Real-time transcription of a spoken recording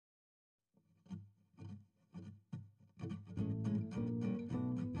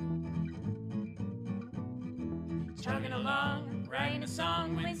chugging along, writing a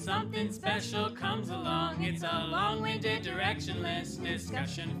song when something special comes along. It's a long-winded, directionless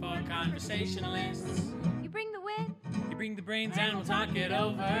discussion for conversationalists. You bring the wit, You bring the brains and we'll talk it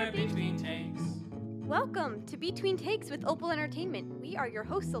over between takes. Welcome to Between Takes with Opal Entertainment. We are your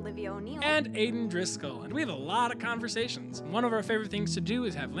hosts, Olivia O'Neill. And Aidan Driscoll, and we have a lot of conversations. One of our favorite things to do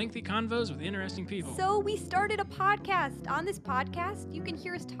is have lengthy convos with interesting people. So we started a podcast. On this podcast, you can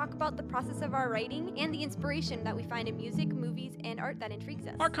hear us talk about the process of our writing and the inspiration that we find in music, movies, and art that intrigues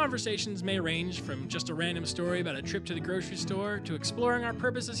us. Our conversations may range from just a random story about a trip to the grocery store to exploring our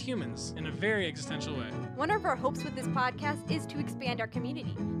purpose as humans in a very existential way. One of our hopes with this podcast is to expand our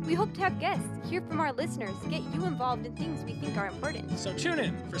community. We hope to have guests, hear from our listeners, get you involved in things we think are important. So tune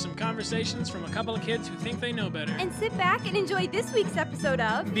in for some conversations from a couple of kids who think they know better. And sit back and enjoy this week's episode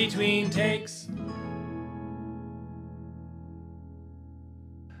of Between Takes.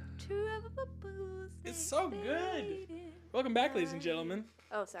 It's so good. Welcome back, ladies and gentlemen.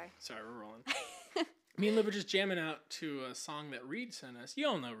 Oh, sorry. Sorry, we're rolling. Me and Liv were just jamming out to a song that Reed sent us. You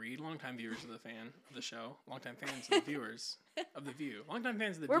all know Reed, longtime viewers of the show, longtime fans of the viewers of The View, longtime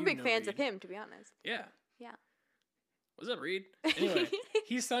fans of The View. We're big fans Reed. of him, to be honest. Yeah. Yeah. What's up, Reed? Anyway,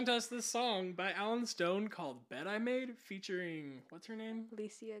 he sent us this song by Alan Stone called Bet I Made, featuring, what's her name?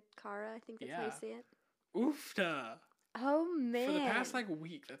 Alicia Cara, I think that's how you say it. Oofta. Oh, man. For the past,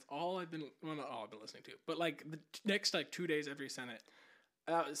 week, that's all I've been, well, not all I've been listening to, but, the next, 2 days after he sent it,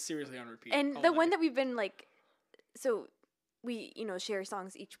 that was seriously on repeat. And the one that we've been, so we, share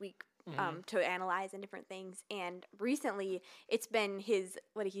songs each week to analyze and different things. And recently, it's been his,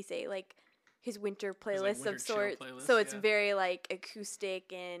 what did he say, his winter playlist winter of sorts. Playlist, so it's very,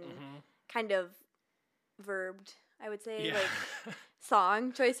 acoustic and kind of verbed, I would say,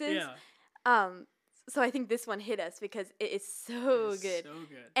 song choices. Yeah. So I think this one hit us because it is so good. So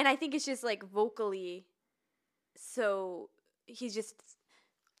good. And I think it's just, vocally, so he's just...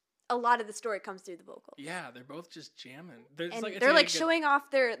 A lot of the story comes through the vocals. Yeah, they're both just jamming. They're showing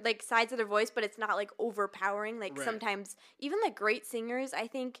off their sides of their voice, but it's not overpowering. Right. Sometimes even great singers, I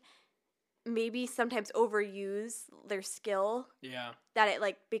think maybe sometimes overuse their skill. Yeah. That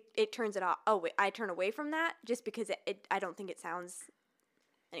it turns it off. Oh wait, I turn away from that just because I don't think it sounds.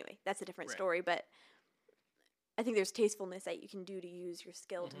 Anyway, that's a different story, but I think there's tastefulness that you can do to use your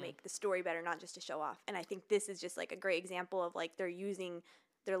skill to make the story better, not just to show off. And I think this is just a great example of they're using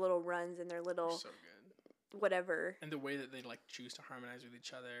their little runs and their little so good. Whatever. And the way that they choose to harmonize with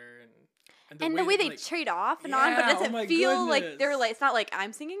each other and the way they trade off and on, but it doesn't feel goodness. they're it's not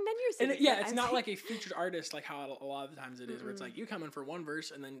I'm singing then you're singing. And it's not a featured artist how a lot of the times it is where it's you come in for one verse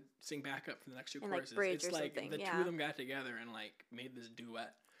and then sing back up for the next two choruses. Bridge it's or something. The two of them got together and made this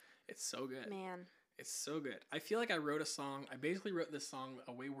duet. It's so good. Man. It's so good. I feel like I basically wrote this song,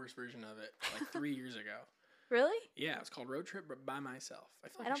 a way worse version of it, 3 years ago. Really? Yeah, it's called Road Trip by Myself. I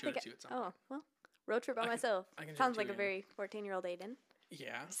feel like I showed it to you at some point. Oh, well, Road Trip by Myself. Sounds like a very 14-year-old Aiden.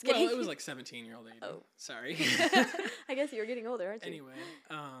 Yeah. Well, it was 17-year-old Aiden. Oh. Sorry. I guess you're getting older, aren't you? Anyway,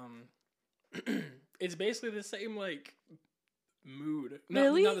 it's basically the same, mood.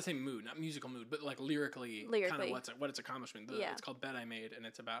 Really? Not the same mood, not musical mood, but, lyrically. Kind of what its accomplishment. It's called Bet I Made, and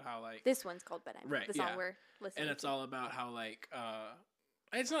it's about how, This one's called Bet I Made. Right, the song we're listening to. And it's all about how,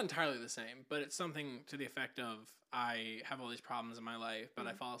 it's not entirely the same, but it's something to the effect of I have all these problems in my life, but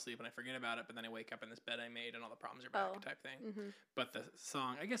I fall asleep and I forget about it, but then I wake up in this bed I made and all the problems are back type thing. Mm-hmm. But the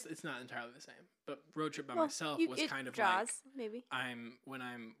song, I guess it's not entirely the same. But Road Trip by Myself was kind of maybe. When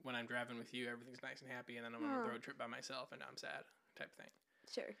I'm driving with you, everything's nice and happy, and then I'm on a road trip by myself and I'm sad type thing.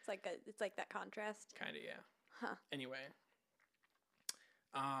 Sure, it's like that contrast. Kind of, yeah. Huh. Anyway,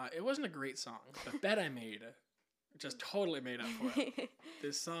 it wasn't a great song, but Bet I Made just totally made up for it.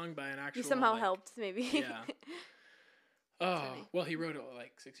 This song by an actual... You somehow helped, maybe. Yeah. Oh, well, he wrote it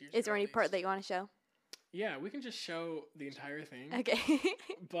 6 years ago. Is there any part that you want to show? Yeah, we can just show the entire thing. Okay.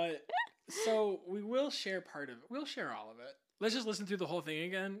 But, so, we will share part of it. We'll share all of it. Let's just listen through the whole thing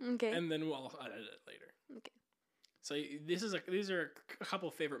again. Okay. And then we'll edit it later. Okay. So, these are a couple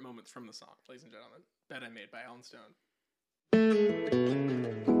of favorite moments from the song, ladies and gentlemen. Bet I Made by Alan Stone.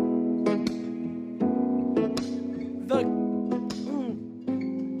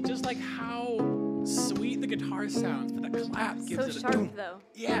 Just how sweet the guitar sounds, but the clap gives it a sharp, boom. though.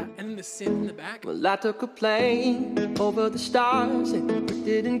 Yeah, and then the synth in the back. Well, I took a plane over the stars, and it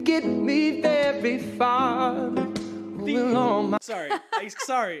didn't get me very far.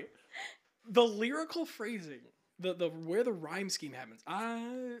 Sorry. The lyrical phrasing, the where the rhyme scheme happens.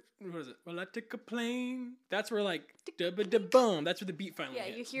 What is it? Well, I took a plane. That's where da-ba-da-bum. That's where the beat finally hits.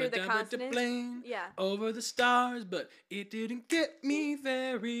 Yeah, you hear the consonants. Plane, yeah. Over the stars, but it didn't get me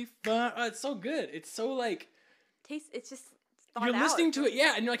very far. Oh, it's so good. It's so It's just you're listening to it,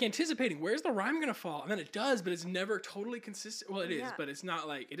 and you're like anticipating where's the rhyme gonna fall, and then it does, but it's never totally consistent. Well, it is, but it's not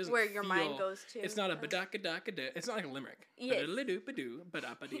like it doesn't. Where your mind goes to. It's not a badaka-daka-da. It's not like a limerick. Yes.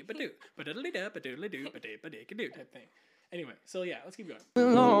 Type thing. Anyway, so yeah, let's keep going.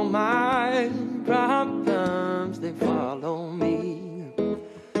 Well, all my problems, they follow me.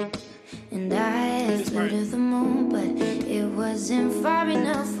 And I flew to the moon, but it wasn't far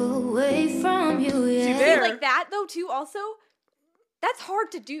enough away from you. Yeah. See, like that though too. Also, that's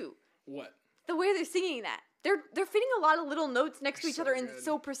hard to do. What? The way they're singing that. They're fitting a lot of little notes next to each other and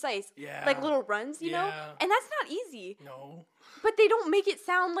so precise. Yeah. Like little runs, you know? And that's not easy. No. But they don't make it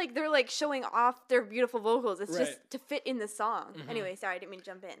sound like they're like showing off their beautiful vocals. It's just to fit in the song. Mm-hmm. Anyway, sorry, I didn't mean to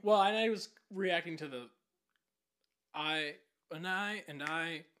jump in. Well, and I was reacting to the I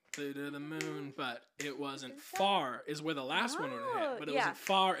flew to the moon, but it wasn't far is where the last one would have hit. But it wasn't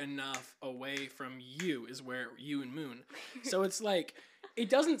far enough away from you is where you and moon. So it's like it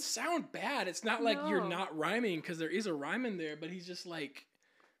doesn't sound bad. It's not like you're not rhyming because there is a rhyme in there, but he's just like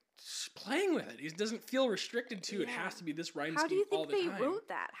playing with it. He doesn't feel restricted to it has to be this rhyme scheme all the time. How do you think they wrote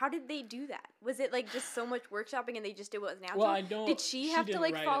that? How did they do that? Was it like just so much workshopping and they just did what was natural? Well, I don't. Did she have to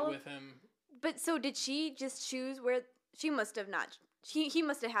like follow it with him? But so did she just choose where she must have not? He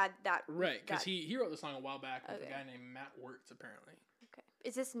must have had that right because he wrote the song a while back with a guy named Matt Wirtz apparently. Okay,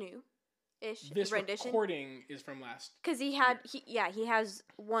 is this new-ish? This rendition? Recording is from last. Because he has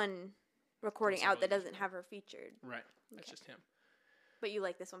one recording out that doesn't have her featured. Right, that's just him. But you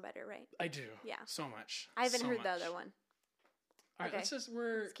like this one better, right? I do. Yeah. So much. I haven't heard the other one. All right, let's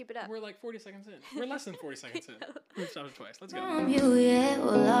keep it up. We're like 40 seconds in. We're less than 40 seconds in. We've stopped it twice. Let's go. All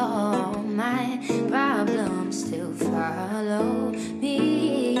my problems still follow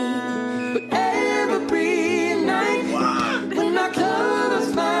me. But every night when I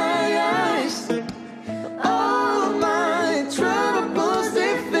close my eyes, all my troubles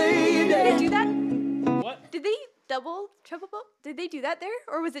they fade. Did they do that? What? Did they treble? Did they do that there,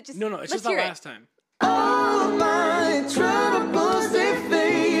 or was it just? No, it's just the last time. All my troubles they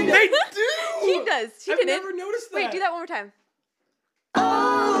fade. They do. He does. She didn't. I've never noticed that. Wait, do that one more time.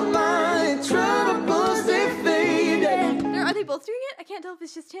 All my troubles they fade. Are they both doing it? I can't tell if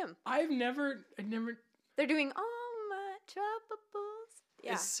it's just him. I've never. They're doing all my troubles.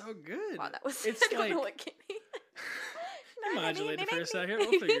 Yeah. It's so good. Wow, that was. It's I don't know what came. Modulate it for a second.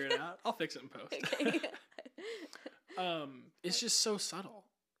 We'll figure it out. I'll fix it in post. Okay. It's just so subtle.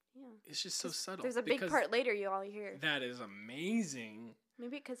 Yeah. It's just so subtle. There's a big part later you all hear. That is amazing.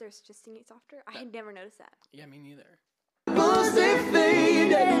 Maybe because they're just singing softer. I had never noticed that. Yeah, me neither.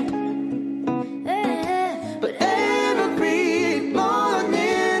 But every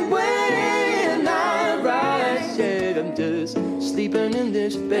morning when I rise, I'm just sleeping in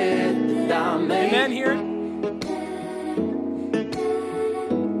this bed that I made. Amen here.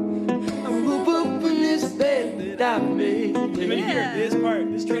 I'm up in this bed that I made. Amen here. This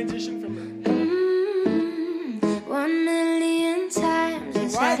transition from 1,000,000 times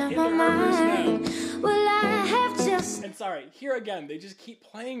inside of my mind. Well, I have just. And sorry, here again, they just keep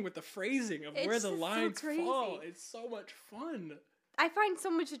playing with the phrasing of where the lines fall. It's so much fun. I find so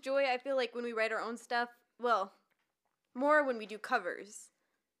much joy, I feel like, when we write our own stuff. Well, more when we do covers.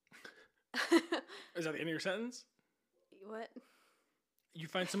 Is that the end of your sentence? What? You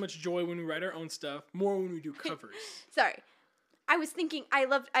find so much joy when we write our own stuff, more when we do covers. Sorry. I was thinking,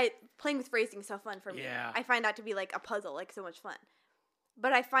 playing with phrasing is so fun for me. Yeah. I find that to be like a puzzle, like so much fun.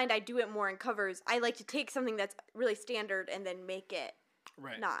 But I find I do it more in covers. I like to take something that's really standard and then make it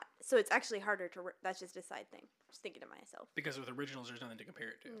not. So it's actually harder to, that's just a side thing. Just thinking to myself. Because with originals, there's nothing to compare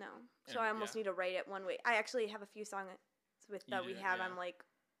it to. No. So I almost need to write it one way. I actually have a few songs that we have. I'm like,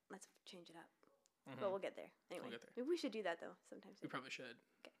 let's change it up. Mm-hmm. But we'll get there. Anyway, maybe we should do that though sometime soon. We probably should.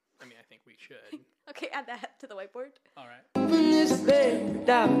 Okay. I mean, I think we should. Okay, add that to the whiteboard. All right. In this bed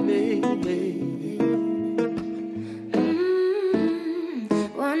that I made.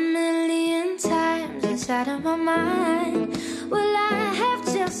 1,000,000 times inside of my mind. Well, I have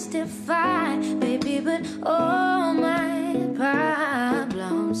justified, baby, but all my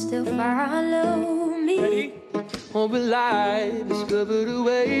problems still follow me. Ready? Or will I discover a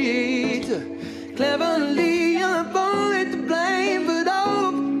way to cleverly avoid the blame, but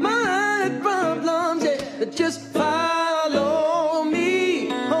all my problems that just follow me.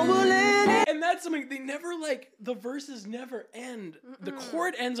 And that's something they never the verses never end. Mm-mm. The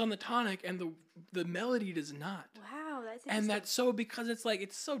chord ends on the tonic and the melody does not. Wow, that's interesting. And that's so because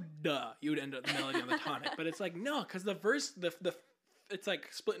it's so duh you would end up the melody on the tonic, but it's no, because the verse it's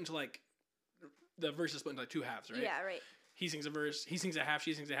split into the verse is split into two halves, right? Yeah, right. he sings a verse, he sings a half,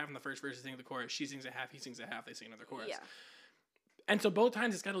 she sings a half in the first verse, he sings the chorus, she sings a half, he sings a half, they sing another chorus. Yeah. And so both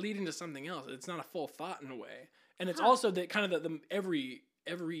times it's got to lead into something else. It's not a full thought in a way. And it's also that kind of the every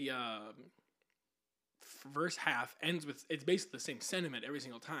verse half ends with, it's basically the same sentiment every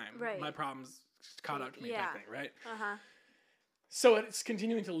single time. Right. My problem's caught up to me type thing, right? Uh-huh. So it's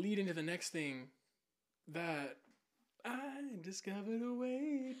continuing to lead into the next thing that I discovered a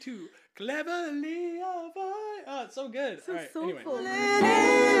way to cleverly avoid. Oh, it's so good. So all right, soulful. anyway.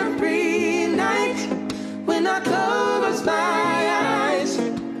 Every night when I close my eyes,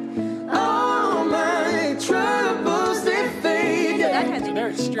 all my troubles they fade. So there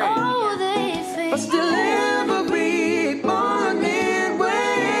it's straight. Oh, they fade. But still every morning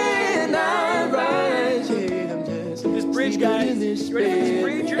when I rise, yeah, I'm just This bridge, guys. You ready for this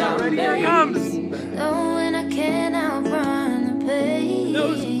bridge? down Ready? Here it comes. Oh, when I can't outrun the pain.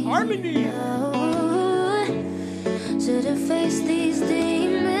 Those harmonies. Oh, to the face these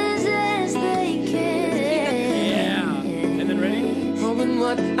demons as they can. Yeah. And then ready? hoping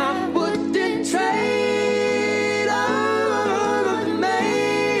what I wouldn't trade. Oh, to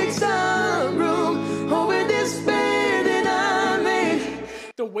make some room, hoping despair that I made.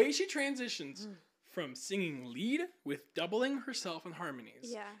 The way she transitions from singing lead with doubling herself in harmonies.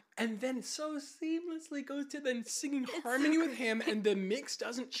 Yeah. And then so seamlessly goes to then singing harmony with him, and the mix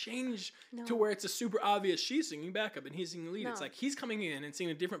doesn't change to where it's a super obvious she's singing backup and he's singing lead. It's No. like he's coming in and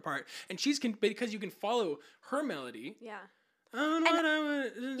singing a different part, and because you can follow her melody. Yeah. On what I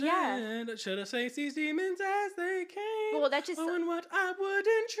would, should I say these demons as they came? Well, that just- on what I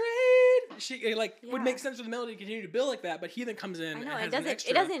wouldn't trade. She would make sense for the melody to continue to build like that, but he then comes in. I know, and has it doesn't. An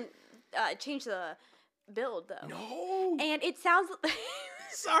extra. It doesn't change the build though. No. And it sounds.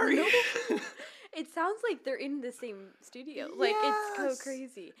 Sorry. It sounds like they're in the same studio. Like it's so Yes.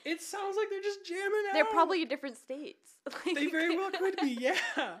 crazy. It sounds like they're just jamming out. They're probably in different states. Like, They very well could be. Yeah.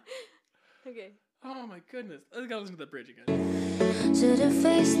 Okay. Oh my goodness. I gotta listen to the bridge again. To the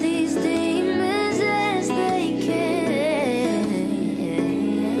face these demons as they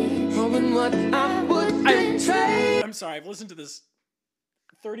can. Hoping what I wouldn't trade. I'm sorry. I've listened to this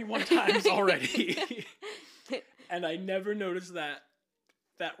 31 times already, and I never noticed that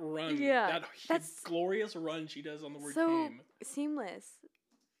run. Yeah, That that's glorious run she does on the word so came. seamless.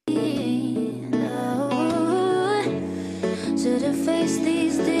 Oh, to the face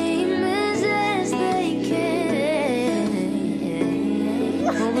these demons as they can.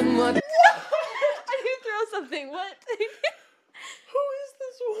 Hoping what I did throw something. What? Who is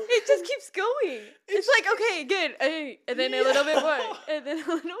this woman? It just keeps going. It's like, okay, good. Hey, and then a little bit more. And then a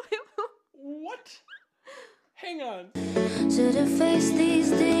little bit more. What? Hang on. To the face these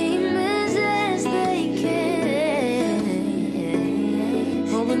demons as they can.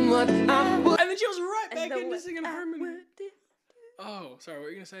 hoping what I would. And then she goes right back And the into what singing I harmony. would do. Oh, sorry. What were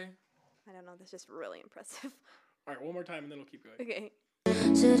you gonna say? I don't know. That's just really impressive. All right, one more time, and then we'll keep going. Okay.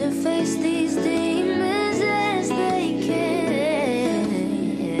 To the face these demons as they can.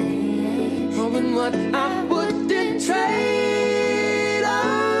 Hoping what I wouldn't trade.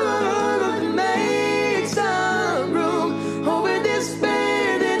 Oh, to make some room, hoping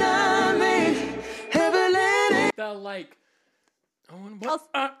despair that I made. Heavenly. The like. Oh, and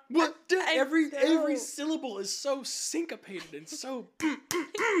I'll- what? Every know. syllable is so syncopated and so.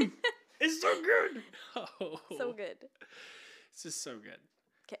 It's so good. Oh, So good. This is so good.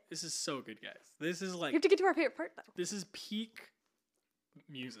 'Kay. This is so good, guys. This is You like have to get to our favorite part, though. this is peak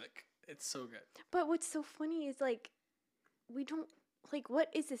music. It's so good. But what's so funny is, like, we don't, like, what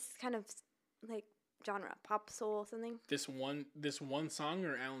is this kind of, like, genre? Pop, soul, something? This one song,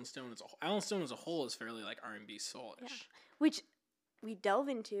 or Alan Stone as a whole. Alan Stone as a whole is fairly like R&B soulish. Yeah. Which we delve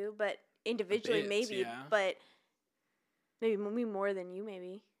into, but individually bit, maybe, yeah. but maybe more than you,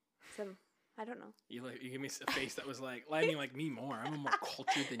 maybe. Some, I don't know. You give me a face that was like, I mean, like me more. I'm more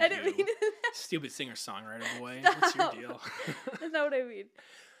cultured than I didn't you. mean that. Stupid singer-songwriter boy. What's your Stop. deal? That's not what I mean.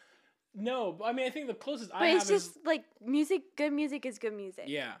 No, but I mean, I think the closest But I it's have is... just, like, good music is good music.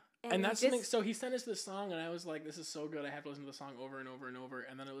 Yeah. And And that's just- something. So he sent us this song, and I was like, "This is so good. I have to listen to the song over and over and over."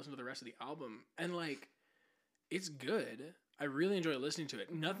 And then I listened to the rest of the album, and like, it's good. I really enjoy listening to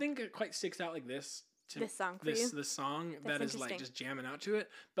it. Nothing quite sticks out like this. This song for you? This song That's that is like interesting. just jamming out to it.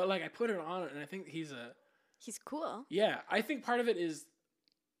 But like, I put it on, and I think he's cool. yeah. I think part of it is,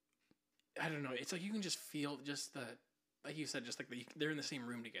 I don't know. It's like you can just feel just the. Like you said, just like they're in the same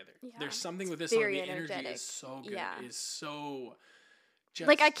room together. Yeah, There's something it's with this song. very The energy energetic. is so good. Yeah. Is so. Just,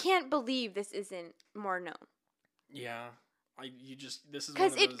 Like, I can't believe this isn't more known. Yeah. This is one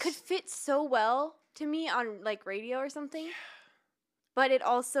Because of it those- could fit so well to me on, like, radio or something. But it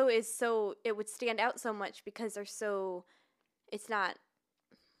also is so, it would stand out so much because they're so it's not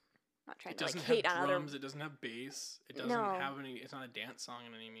trying It to like doesn't hate have on other. drums. It doesn't have bass. It doesn't No. have any. It's not a dance song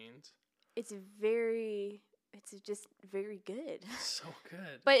in any means. It's just very good. So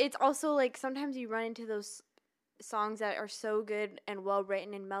good. But it's also like sometimes you run into those songs that are so good and well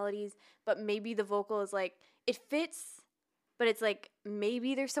written and melodies, but maybe the vocal is like it fits, but it's like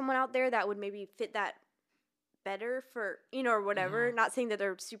maybe there's someone out there that would maybe fit that better for, you know, or whatever. Mm-hmm. Not saying that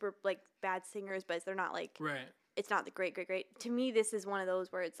they're super like bad singers, but they're not like Right. it's not the great. To me, this is one of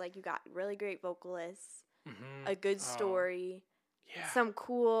those where it's like you got really great vocalists, a good story, Yeah. some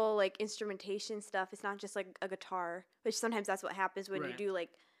cool like instrumentation stuff. It's not just like a guitar, which sometimes that's what happens when you Right. do like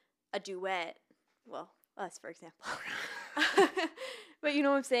a duet. Well, us for example. But you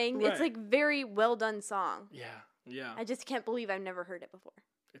know what I'm saying? Right. It's like very well done song. Yeah. Yeah. I just can't believe I've never heard it before.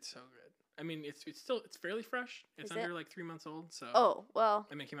 It's so good. I mean, it's fairly fresh. It's Is under it? like 3 months old. So. Oh, well,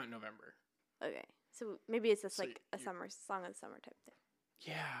 I mean, it came out in November. okay. So maybe it's just So like a you- summer song of the summer type thing.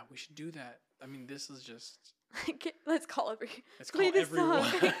 Yeah, we should do that. I mean, this is just. Let's call every. Let's Play call this everyone.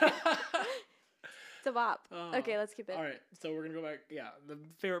 song. It's a bop. Oh. Okay, let's keep it. All right, so we're gonna go back. Yeah, the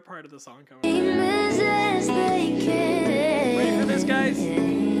favorite part of the song coming. Ready for this, guys?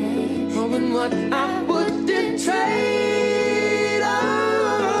 Hoping what I wouldn't trade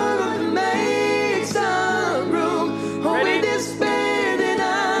to make some room. Hoping Ready? despair that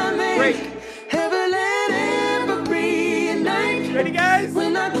I make Break. heaven and every night. Ready, guys?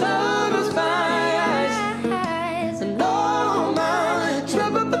 When I close my eyes and all my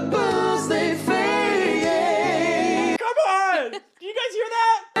troubles they fade. Come on! Do you guys hear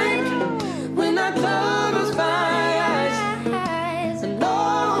that? When I close my eyes and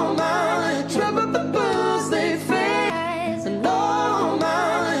all my troubles they fade, and all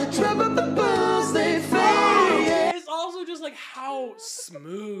my troubles they fade. It's also just like how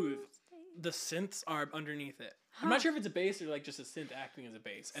smooth the synths are underneath it. I'm not sure if it's a bass or like just a synth acting as a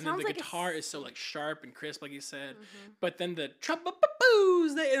bass. And then Sounds the like guitar is so like sharp and crisp, like you said. But then the troubles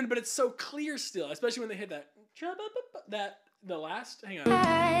they end, but it's so clear still, especially when they hit that the last. Hang on.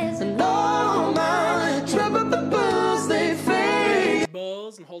 And all my troubles they fade.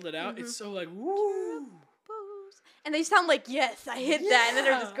 Buzz and hold it out. It's so like woo. And they sound like, yes, I hit that. And then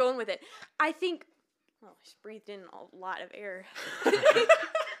they're just Yeah. going with it. I think, oh, I just breathed in a lot of air.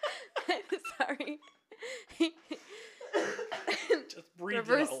 Sorry. Just breathed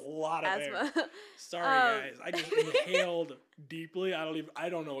Reverse in a lot of air. asthma. Sorry, guys. I just inhaled deeply. I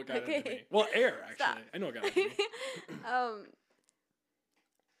don't know what got into me. Well, air actually. Stop. I know what got into me.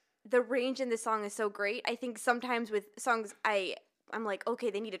 The range in this song is so great. I think sometimes with songs, I'm like, okay,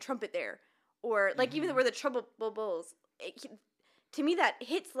 they need a trumpet there, or like even where the treble bubbles. To me, that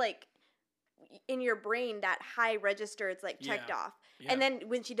hits like in your brain that high register. It's like checked Yeah. off. Yeah. And then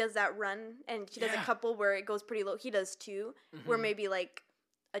when she does that run, and she does a Yeah. couple where it goes pretty low, he does two, where maybe like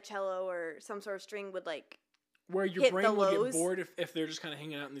a cello or some sort of string would like. Where your hit brain the will lows. get bored if they're just kind of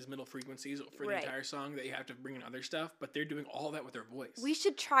hanging out in these middle frequencies for the Right. entire song that you have to bring in other stuff, but they're doing all that with their voice. We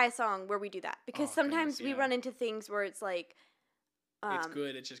should try a song where we do that because Oh, sometimes goodness, we yeah. run into things where it's like. It's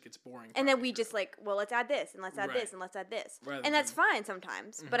good. It just gets boring. And then partway we just through. like, well, let's add this and let's add Right. this and let's add this. Rather And that's than- fine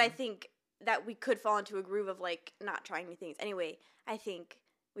sometimes. But I think that we could fall into a groove of like not trying new things. Anyway, I think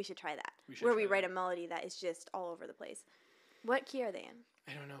we should try that. We should where try we write that. a melody that is just all over the place. What key are they in?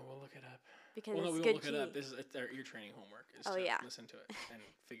 I don't know. We'll look it up. Because Well, no, it's we good won't look key. it up. It's our ear training homework. Is Oh, to yeah. listen to it and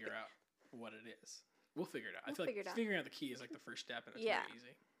figure out what it is. We'll figure it out. I We'll feel figure like it out. figuring out the key is like the first step, and it's Yeah. very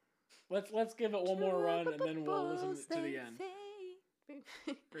easy. Let's give it one more run, and then we'll listen to the end.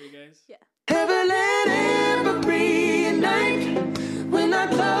 Ready, guys? Yeah. Heaven and every night when I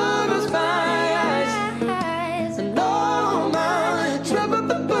close my eyes and all my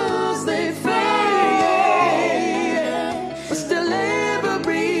troubles they fade. But still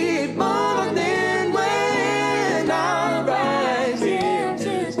every morning when I rise, I'm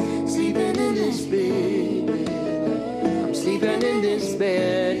just sleeping in this bed. I'm sleeping in this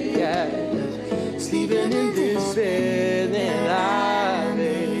bed, yeah. Sleeping in this bed that I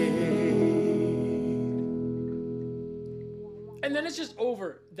made. And then it's just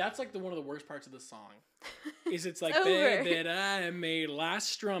over. That's like one of the worst parts of the song. Is it's like Over. bed that I made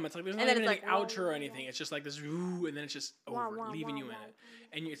last strum. It's like there's not And then even it's an like, outro or anything. It's just like this ooh, and then it's just Wah, over, wah, leaving wah, you in wah,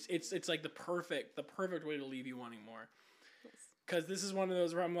 it. And it's like the perfect way to leave you wanting more. Because this is one of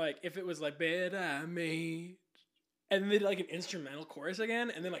those where I'm like, if it was like bed I made, and then they did like an instrumental chorus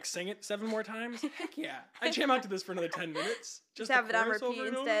again, and then like sing it 7 more times. Heck yeah, I jam out to this for another 10 minutes. Just the have it on chorus over repeat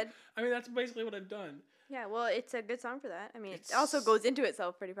and over. instead. I mean, that's basically what I've done. Yeah, well, it's a good song for that. I mean, It's- it also goes into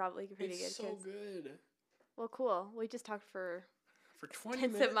itself pretty It's good. so 'Cause- good. Well, cool. We just talked for 20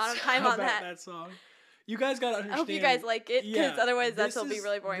 extensive minutes amount of time on about that. song. You guys gotta understand. I hope you guys like it, because otherwise that'll be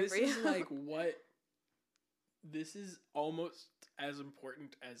really boring for you. This is like what. This is almost as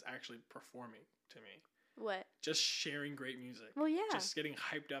important as actually performing to me. What? Just sharing great music. Well, yeah. Just getting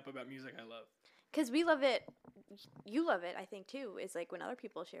hyped up about music I love. Because we love it. You love it, I think, too. Is like when other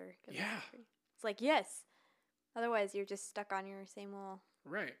people share. Yeah. It's like, yes. Otherwise, you're just stuck on your same old.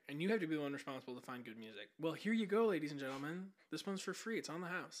 Right. And you have to be the one responsible to find good music. Well, here you go, ladies and gentlemen. This one's for free. It's on the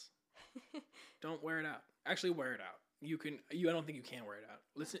house. Don't wear it out. Actually, wear it out. I don't think you can wear it out.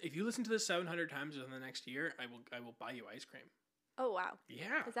 Listen, if you listen to this 700 times within the next year, I will buy you ice cream. Oh, wow.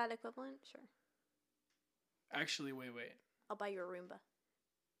 Yeah. Is that equivalent? Sure. Actually, wait. I'll buy you a Roomba.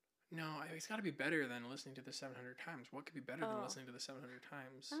 No, it's got to be better than listening to this 700 times. What could be better than listening to this 700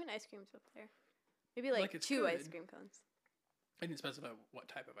 times? I mean, ice cream's up there. Maybe like 2 ice cream cones. I didn't specify what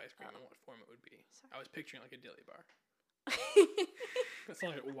type of ice cream and what form it would be. Sorry. I was picturing like a dilly bar. That's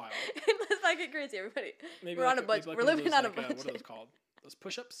not like wild. Let's not get crazy, everybody. Maybe we're on a budget. We're living on a budget. What are those called? Those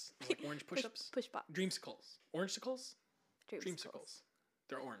push-ups? Like orange push-ups? Push pop. Dreamsicles. Orange-sicles? Dreamsicles.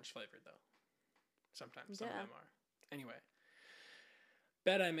 They're orange flavored though. Sometimes. Some of them are. Anyway.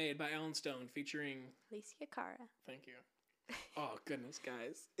 Bet I Made by Alan Stone featuring Lacey Cara. Thank you. Oh goodness,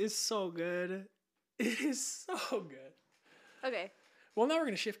 guys. It's so good. It is so good. Okay. Well, now we're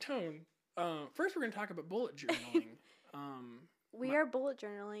going to shift tone. First, we're going to talk about bullet journaling. We are bullet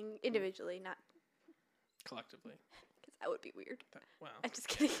journaling individually, not collectively. Because that would be weird. Well, I'm just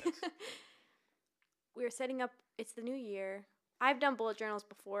kidding. We're setting up. It's the new year. I've done bullet journals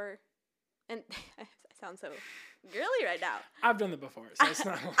before, and I sound so girly right now. I've done that before, so it's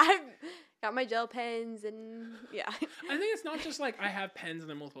not. I've got my gel pens, and yeah. I think it's not just like I have pens and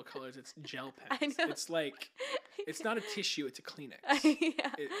they're multiple colors. It's gel pens. I know. It's like it's not a tissue. It's a Kleenex.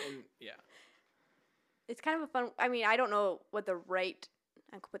 Yeah. It's kind of a fun. I mean, I don't know what the right.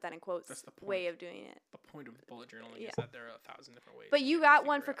 I could put that in quotes. That's the point. Way of doing it. The point of bullet journaling is that there are 1,000 different ways. But you got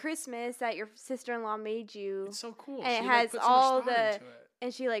one for Christmas that your sister-in-law made you. It's so cool. And it has all the.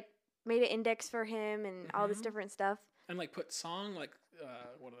 And she like made an index for him and all this different stuff. And like put song like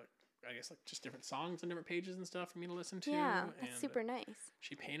I guess like just different songs on different pages and stuff for me to listen to. Yeah, that's super nice.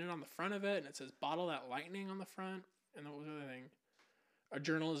 She painted on the front of it and it says "Bottle That Lightning" on the front. And what was the other thing? A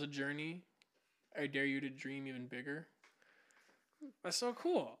journal is a journey. I dare you to dream even bigger. That's so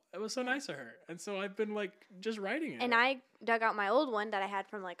cool. It was so nice of her. And so I've been like just writing it. And I dug out my old one that I had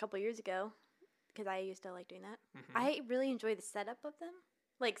from like a couple years ago because I used to like doing that. I really enjoy the setup of them.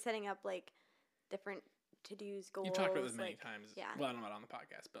 Like setting up like different to-dos, goals. You've talked about this many times. Yeah. Well, not on the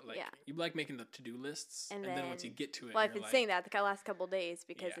podcast, but like you like making the to-do lists, and then once you get to it, well, I've been saying that the last couple of days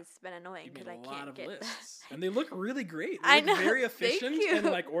because it's been annoying because I can't get lists, and they look really great. They I look know. very efficient and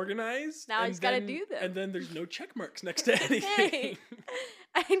like organized. Now I just gotta do them, and then there's no check marks next to anything. Hey.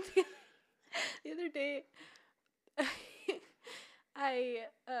 The other day, I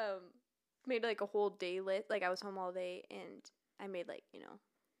made like a whole day list. Like I was home all day, and I made like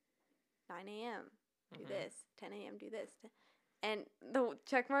 9 a.m. do this, 10 a.m. do this. And the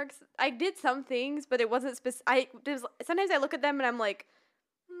check marks, I did some things, but it wasn't specific. Sometimes I look at them and I'm like,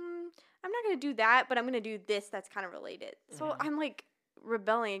 I'm not going to do that, but I'm going to do this that's kind of related. So I'm like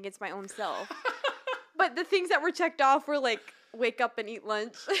rebelling against my own self. But the things that were checked off were like, wake up and eat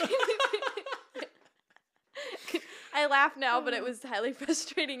lunch. I laugh now, but it was highly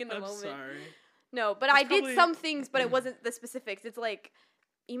frustrating in the moment. Sorry. No, but I did some things, but it wasn't the specifics. It's like,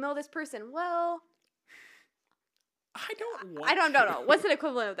 email this person. Well, I don't know. What's an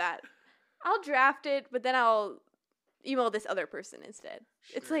equivalent of that? I'll draft it, but then I'll email this other person instead.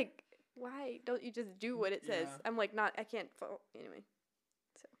 Sure. It's like, why don't you just do what it says? I'm like, I can't follow. Anyway.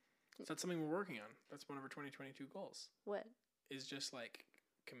 So that's something we're working on. That's one of our 2022 goals. What? Is just like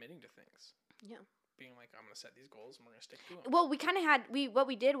committing to things. Yeah. Being like, I'm going to set these goals and we're going to stick to them. Well, we kind of had, what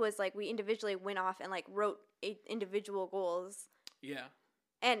we did was like, we individually went off and like wrote individual goals. Yeah.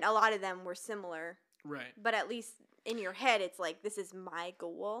 And a lot of them were similar. Right. But at least in your head, it's like, this is my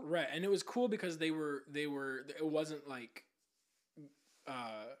goal. Right. And it was cool because it wasn't like,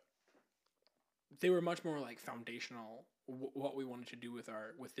 they were much more like foundational, what we wanted to do with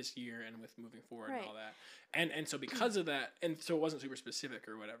this year and with moving forward and all that. And so because of that, and so it wasn't super specific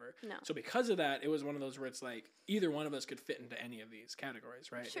or whatever. No. So because of that, it was one of those where it's like, either one of us could fit into any of these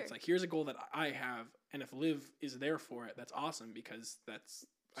categories, right? Sure. It's like, here's a goal that I have, and if Liv is there for it, that's awesome because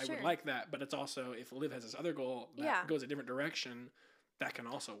I would like that, but it's also, if Liv has this other goal that goes a different direction, that can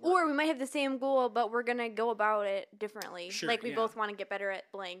also work. Or we might have the same goal, but we're going to go about it differently. Sure, like, we both want to get better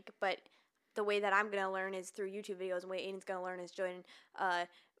at blank, but the way that I'm going to learn is through YouTube videos, and the way Aiden's going to learn is join, like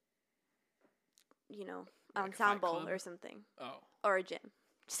ensemble or something. Oh. Or a gym.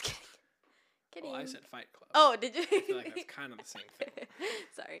 Just kidding. Kidding. Well, I said Fight Club. Oh, did you? I feel like that's kind of the same thing.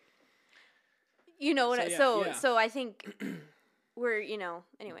 Sorry. You know what? So I think we're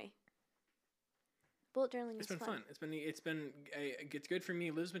anyway. Bullet journaling. It's been fun. It's good for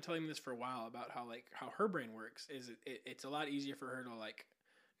me. Liv's been telling me this for a while about how her brain works. It's a lot easier for her to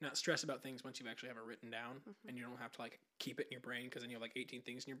not stress about things once you actually have it written down, and you don't have to keep it in your brain, because then you have 18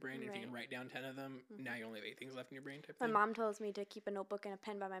 things in your brain. And if you can write down 10 of them, now you only have 8 things left in your brain. My mom tells me to keep a notebook and a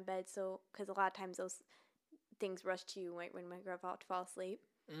pen by my bed, because a lot of times those things rush to you when we're about to fall asleep.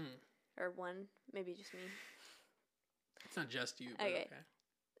 Or one, maybe just me. It's not just you. But okay.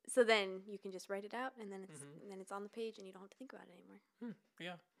 So then you can just write it out, and then it's on the page, and you don't have to think about it anymore.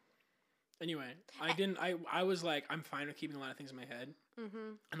 Yeah. Anyway, I was I'm fine with keeping a lot of things in my head,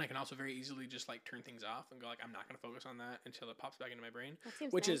 and I can also very easily just turn things off and go I'm not going to focus on that until it pops back into my brain,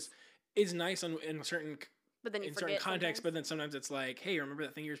 which nice. is nice in a certain. But then you in forget certain contexts, sometimes. but then sometimes it's hey, remember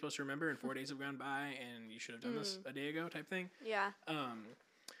that thing you were supposed to remember, and 4 days have gone by, and you should have done this a day ago, type thing. Yeah.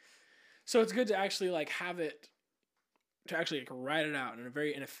 So it's good to actually have it, to actually write it out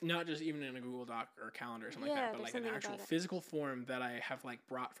not just even in a Google Doc or calendar or something like that, but an actual physical form that I have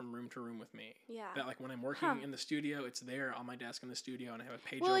brought from room to room with me. Yeah. That when I'm working in the studio, it's there on my desk in the studio, and I have a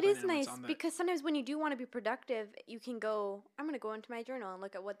page. Well, open, it is and nice on because sometimes when you do want to be productive, you can go. I'm going to go into my journal and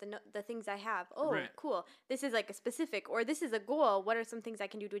look at what the things I have. Oh, right. Cool. This is a specific, or this is a goal. What are some things I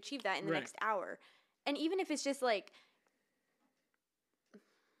can do to achieve that in the next hour? And even if it's just I'm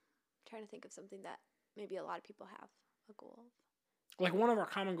trying to think of something that maybe a lot of people have a goal of. One of our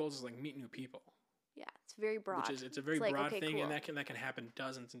common goals is meet new people. Yeah, it's very broad. It's a very broad thing, cool. And that can happen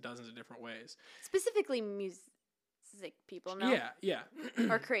dozens and dozens of different ways. Specifically music people, no? Yeah.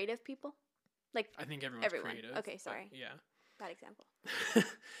 Or creative people? I think everyone's creative. Okay, sorry. Yeah. Bad example.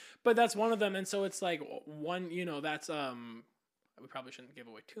 But that's one of them, and so it's one, that's we probably shouldn't give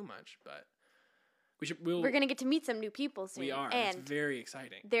away too much, but we're going to get to meet some new people soon. We are, and it's very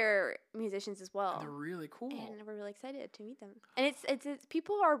exciting. They're musicians as well. And they're really cool. And we're really excited to meet them. And it's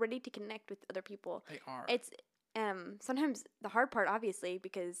people are ready to connect with other people. They are. It's sometimes the hard part, obviously,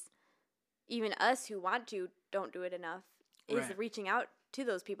 because even us who want to don't do it enough, is reaching out to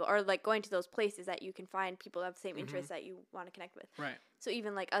those people, or going to those places that you can find people who have the same interests that you want to connect with. Right. So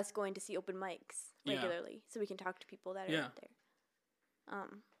even us going to see open mics regularly, so we can talk to people that are out there.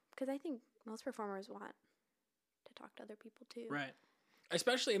 Because I think most performers want to talk to other people too. Right.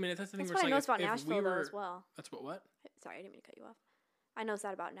 Especially, that's the thing. That's what I noticed about Nashville though as well. That's what? Sorry, I didn't mean to cut you off. I noticed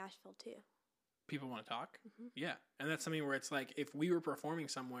that about Nashville too. People want to talk? Yeah. And that's something where it's if we were performing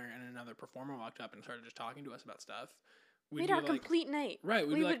somewhere and another performer walked up and started just talking to us about stuff, we'd have a complete night. Right.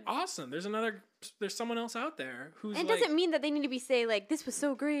 We'd be awesome. There's someone else out there who's and it doesn't mean that they need to be this was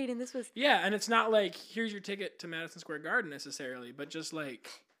so great and this was. Yeah. And it's not here's your ticket to Madison Square Garden necessarily, but just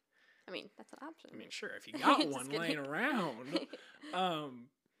that's an option. Sure, if you got one laying around.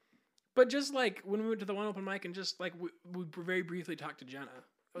 But just when we went to the one open mic and just we very briefly talked to Jenna.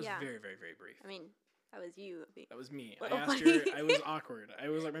 It was very, very, very brief. That was you. That was me. I asked her. I was awkward. I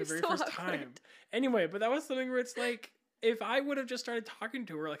was my very first time. Anyway, but that was something where it's if I would have just started talking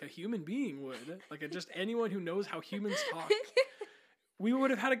to her like a human being would, just anyone who knows how humans talk, we would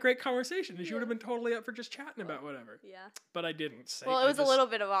have had a great conversation, and she would have been totally up for just chatting about whatever. Yeah. But I didn't. Well, it was a little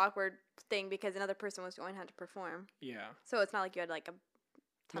bit of an awkward thing because another person was going to have to perform. Yeah. So it's not like you had a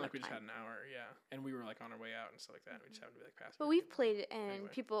ton of we time. just had an hour, yeah. And we were on our way out and stuff like that. And we just happened to be past. But we've played,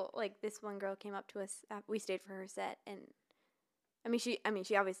 and people, this one girl came up to us. We stayed for her set, and she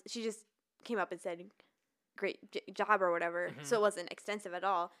obviously, she just came up and said, great job or whatever. So it wasn't extensive at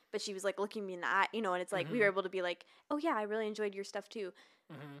all, but she was looking me in the eye, and it's we were able to be oh yeah, I really enjoyed your stuff too.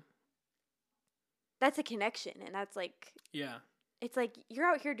 That's a connection, and that's yeah, it's you're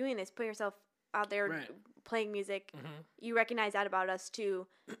out here doing this, put yourself out there playing music. You recognize that about us too.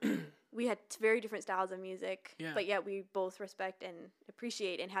 We had very different styles of music, but yet we both respect and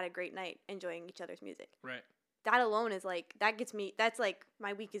appreciate and had a great night enjoying each other's music. Right. That alone is that gets me, that's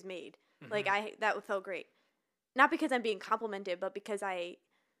my week is made. That felt great. Not because I'm being complimented, but because I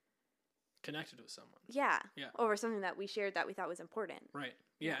connected with someone. Yeah. Over something that we shared that we thought was important. Right.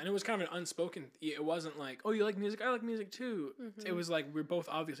 Yeah, and it was kind of an unspoken. It wasn't oh, you like music? I like music too. It was we both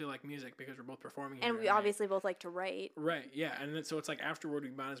obviously like music because we're both performing. And we obviously both like to write. Right. Yeah, and then so it's afterward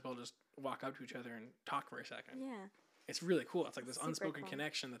we might as well just walk up to each other and talk for a second. Yeah. It's really cool. It's this unspoken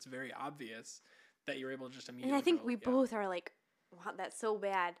connection that's very obvious that you're able to just immediately. And I think we both are wow, that's so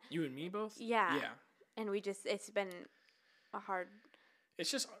bad. You and me both? Yeah. Yeah. And it's been a hard. It's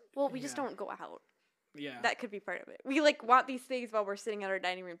just. Well, we just don't go out. Yeah. That could be part of it. We want these things while we're sitting at our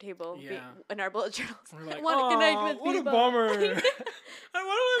dining room table in our bullet journals. We're what a bummer. I don't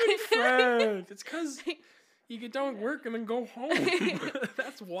have any friends. It's because you get done with work and then go home.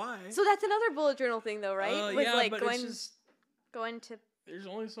 That's why. So that's another bullet journal thing, though, right? With yeah, like but going to. There's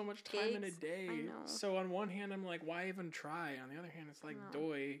only so much time in a day. I know. So on one hand, I'm like, why even try? On the other hand, it's like,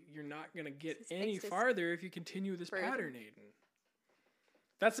 doy, you're not going to get This any makes us farther if you continue this further. pattern, Aidan.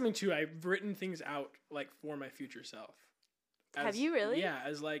 That's something, too. I've written things out, like, for my future self. Have you really? Yeah,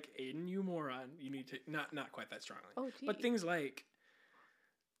 as like, Aidan, you moron. You need to, not quite that strongly. Oh, gee. But things like,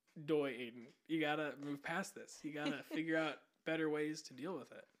 doy, Aidan, you got to move past this. You got to figure out better ways to deal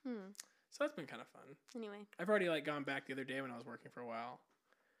with it. So that's been kind of fun. Anyway. I've already like gone back the other day when I was working for a while.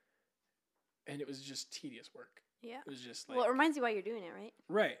 And it was just tedious work. Yeah. It was just like... Well, it reminds you why you're doing it, right?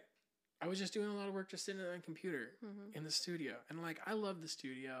 Right. I was just doing a lot of work just sitting on a computer in the studio. And like, I love the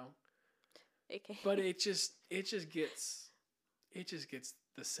studio. Okay. But it just gets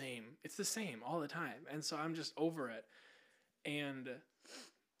the same. It's the same all the time. And so I'm just over it. And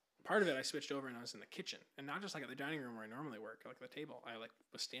part of it, I switched over and I was in the kitchen. And not just like at the dining room where I normally work, like the table. I like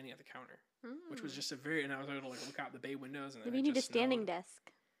was standing at the counter. Which was just and I was able to like look out the bay windows. And Maybe you need a standing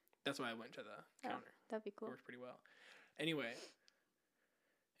desk. That's why I went to the counter. That'd be cool. It worked pretty well. Anyway,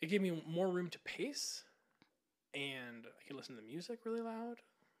 it gave me more room to pace, and I could listen to the music really loud.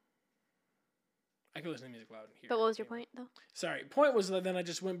 I could listen to music loud in here. But what was your point, though? Sorry. Point was that then I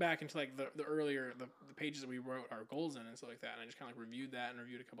just went back into like the earlier, the pages that we wrote our goals in and stuff like that, and I just kind of like reviewed that and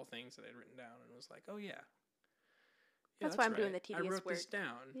reviewed a couple things that I'd written down, and was like, oh yeah. That's why I'm doing the tedious I wrote work. this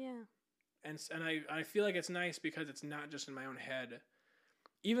down. Yeah. And I feel like it's nice because it's not just in my own head.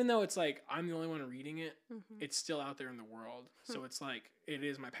 Even though it's like I'm the only one reading it, it's still out there in the world. So it's like it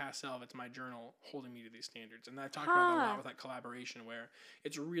is my past self. It's my journal holding me to these standards. And I've talked about that a lot with like collaboration, where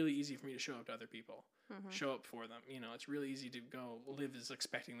it's really easy for me to show up to other people, show up for them. You know, it's really easy to go. Liv is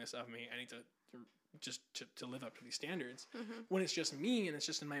expecting this of me. I need to live up to these standards. When it's just me and it's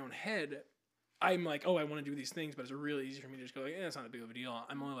just in my own head, I'm like, oh, I want to do these things, but it's really easy for me to just go, yeah, it's not a big of a deal.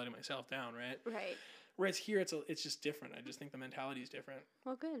 I'm only letting myself down, right? Right. Whereas here, it's just different. I just think the mentality is different.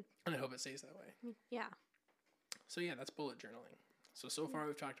 Well, good. And I hope it stays that way. Yeah. So yeah, that's bullet journaling. So far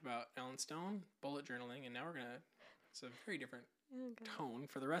we've talked about Ellen Stone, bullet journaling, and now it's a very different tone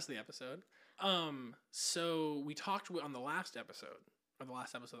for the rest of the episode. So we talked on the last episode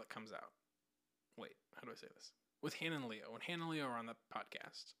that comes out. Wait, how do I say this? With Hannah and Leo. When Hannah and Leo were on the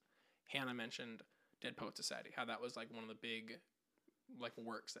podcast, Hannah mentioned Dead Poet Society, how that was like one of the big like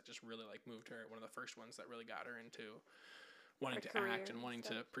works that just really like moved her, one of the first ones that really got her into wanting to act and wanting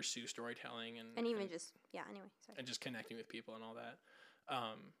to pursue storytelling and even just and just connecting with people and all that.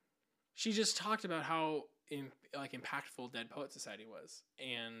 She just talked about how impactful Dead Poet Society was,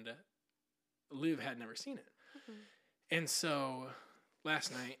 and Liv had never seen it. And so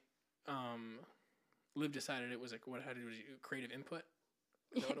last night Liv decided it was like creative input.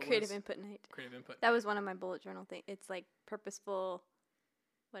 Creative input night. Creative input. That was one of my bullet journal things. It's like purposeful.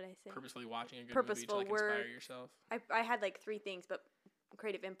 What did I say? Purposefully watching a good purposeful movie to like inspire yourself. I had like 3 things, but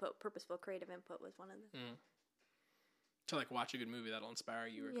purposeful creative input was one of them. To like watch a good movie that'll inspire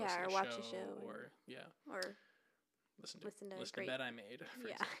you, or or watch a show, or listen to Bed I Made, for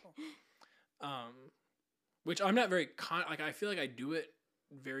example. Which I'm not very I feel like I do it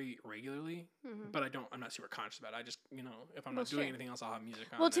very regularly, but I'm not super conscious about it. I just, if I'm not doing anything else, I'll have music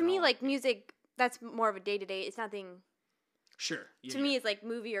on. Well, to me, like music, that's more of a day-to-day. It's nothing. Sure. Yeah, to me, it's like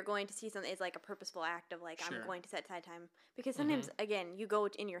movie or going to see something. It's like a purposeful act of like, I'm going to set aside time. Because sometimes, again, you go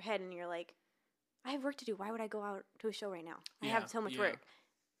in your head and you're like, I have work to do. Why would I go out to a show right now? I have so much work.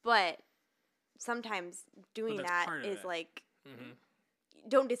 But sometimes doing that is like,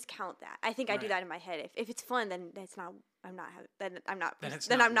 don't discount that. I think I do that in my head. If it's fun, then that's not. I'm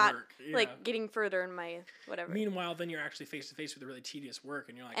not like getting further in my whatever. Meanwhile, then you're actually face to face with the really tedious work,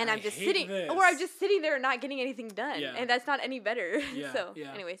 and you're like, and I'm just sitting there and not getting anything done, and that's not any better.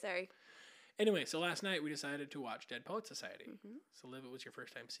 Anyway, sorry. Anyway, so last night we decided to watch Dead Poet Society. So Liv, it was your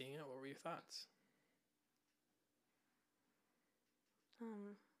first time seeing it. What were your thoughts? Sorry,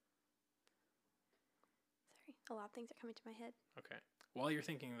 a lot of things are coming to my head. Okay. While you're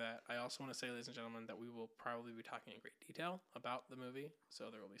thinking that, I also want to say, ladies and gentlemen, that we will probably be talking in great detail about the movie, so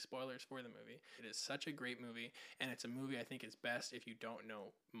there will be spoilers for the movie. It is such a great movie, and it's a movie I think is best if you don't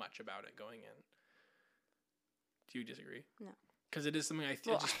know much about it going in. Do you disagree? No. Because it is something I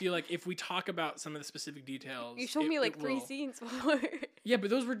just feel like if we talk about some of the specific details... You showed me like 3 scenes before. Yeah, but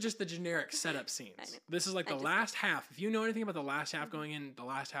those were just the generic setup scenes. This is like the last half. If you know anything about the last half going in, the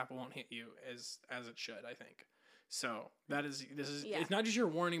last half won't hit you as it should, I think. So it's not just your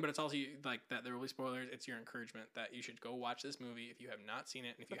warning, but it's also like that there will be spoilers. It's your encouragement that you should go watch this movie if you have not seen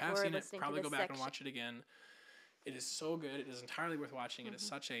it. And if you have seen it, probably go back and watch it again. It is so good. It is entirely worth watching. It is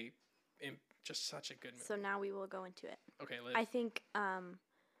just such a good movie. So now we will go into it. Okay, Liv. I think,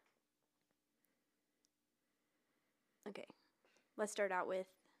 okay, let's start out with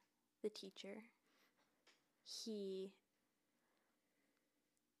the teacher.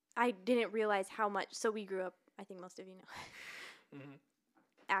 I didn't realize how much, so we grew up, I think most of you know,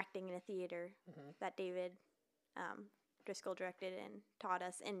 acting in a theater that David Driscoll directed and taught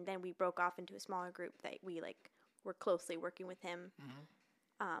us, and then we broke off into a smaller group that we, like, were closely working with him.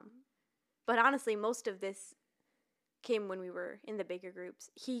 But honestly, most of this came when we were in the bigger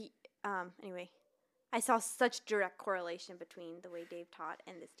groups. Anyway, I saw such direct correlation between the way Dave taught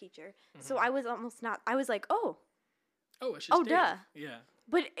and this teacher. So I was almost not, I was like, it's just Dave. duh. Yeah.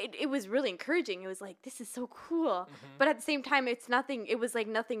 But it was really encouraging. It was like, this is so cool. But at the same time, it was like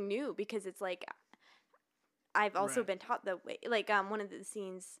nothing new, because it's like, I've also been taught the way, like, one of the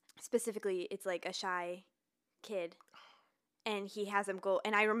scenes specifically, it's like a shy kid, and he has him go,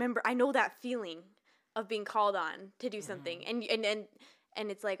 and I know that feeling of being called on to do something, and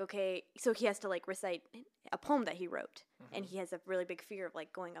it's like, okay, so he has to, like, recite a poem that he wrote, and he has a really big fear of,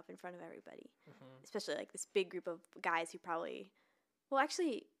 like, going up in front of everybody, especially, like, this big group of guys who probably, well,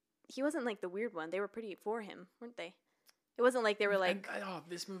 actually, he wasn't, like, the weird one. They were pretty for him, weren't they? It wasn't like they were like...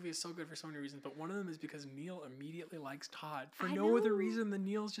 this movie is so good for so many reasons, but one of them is because Neil immediately likes Todd for no other reason than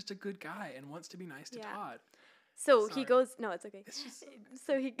Neil's just a good guy and wants to be nice to Todd. So he goes... No, it's okay. It's just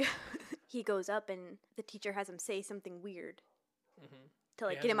so he goes up, and the teacher has him say something weird to,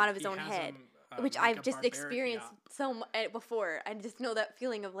 like, get him out of his own head, which I've just experienced so much before. I just know that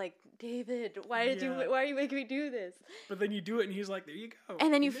feeling of, like, David, why are you making me do this? But then you do it, and he's like, there you go.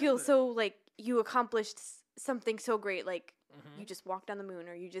 And then you feel so, like, you accomplished something so great, like you just walked on the moon,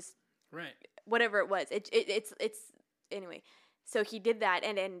 or you just whatever it was. It's anyway. So he did that,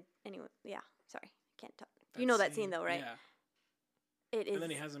 and anyway, sorry, can't talk. You know that scene though, right? Yeah. It is. And then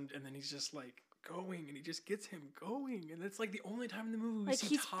he has him, and then he's just like going, and he just gets him going, and it's like the only time in the movie we see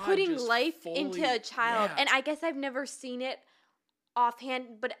he's Todd putting just life into a child, and I guess I've never seen it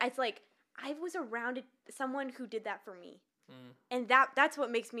offhand, but it's like I was around someone who did that for me, and that's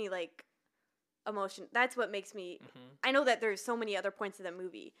what makes me, like, emotion. That's what makes me I know that there's so many other points of the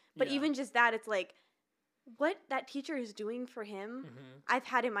movie, but even just that, it's like what that teacher is doing for him, I've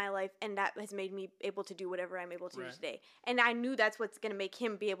had in my life, and that has made me able to do whatever I'm able to do today. And I knew that's what's going to make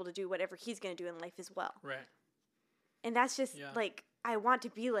him be able to do whatever he's going to do in life as well. Right. And that's just like, I want to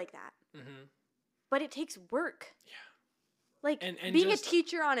be like that. But it takes work. Yeah. Like, and being a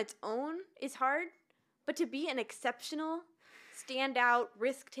teacher on its own is hard, but to be an exceptional, standout,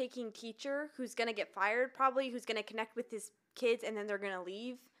 risk-taking teacher who's going to get fired probably, who's going to connect with his kids, and then they're going to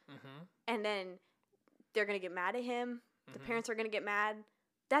leave, and then they're going to get mad at him, the parents are going to get mad,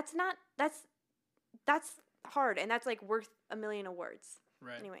 that's hard, and that's, like, worth a million awards.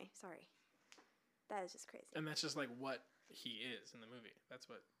 Right. Anyway, sorry. That is just crazy. And that's just, like, what he is in the movie. That's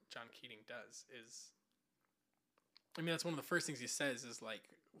what John Keating does, is... I mean, that's one of the first things he says is, like,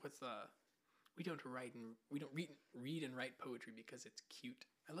 we don't read and write poetry because it's cute.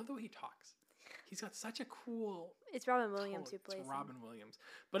 I love the way he talks. He's got such a cool... It's Robin Williams who plays him. It's Robin Williams.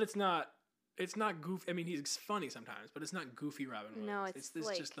 But it's not goofy. I mean, he's funny sometimes, but it's not goofy Robin Williams. No, it's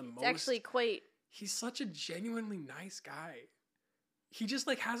like, just the most... It's actually quite... He's such a genuinely nice guy. He just,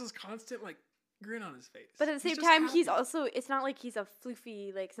 like, has this constant, like, grin on his face. But at the same time, he's also... It's not like he's a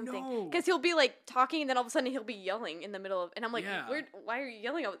floofy, like, something. Because he'll be, like, talking, and then all of a sudden he'll be yelling in the middle of... And I'm like, why are you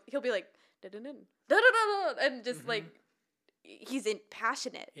yelling? He'll be like... And just, like... He's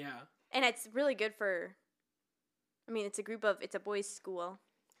passionate. Yeah. And it's really good for... I mean, it's a boys' school.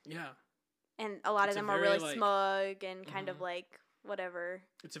 Yeah. And a lot of them are really, like, smug and kind of, like, whatever.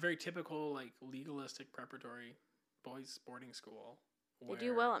 It's a very typical, like, legalistic preparatory boys' boarding school. They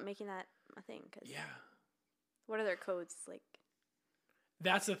do well at making that a thing. Cause what are their codes, like?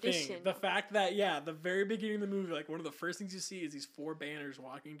 That's the thing. The fact that, the very beginning of the movie, like, one of the first things you see is these 4 banners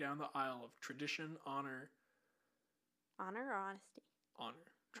walking down the aisle of tradition, honor. Honor or honesty? Honor.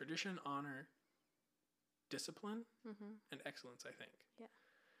 Tradition, honor, discipline, and excellence, I think. Yeah.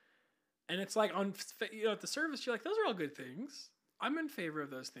 And it's like, at the surface, you're like, those are all good things. I'm in favor of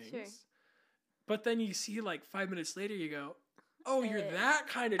those things. Sure. But then you see, like, 5 minutes later, you go, oh, you're that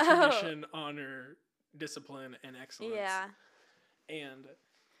kind of tradition, honor, discipline, and excellence. Yeah. And,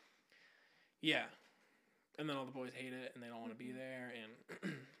 and then all the boys hate it, and they don't want to be there,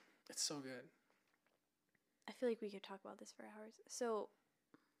 and it's so good. I feel like we could talk about this for hours. So,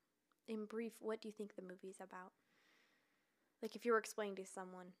 in brief, what do you think the movie's about? Like, if you were explaining to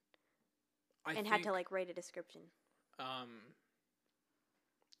someone and had to, like, write a description.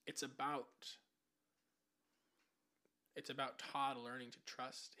 It's about It's about Todd learning to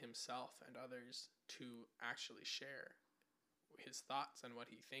trust himself and others to actually share his thoughts and what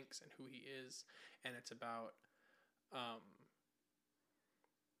he thinks and who he is. And it's about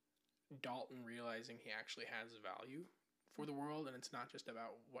Dalton realizing he actually has value for the world, and it's not just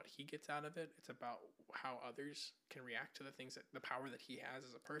about what he gets out of it. It's about how others can react to the things that the power that he has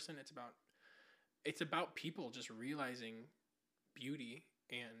as a person. It's about people just realizing beauty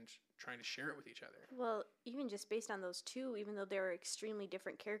and trying to share it with each other. Well, even just based on those two, even though they're extremely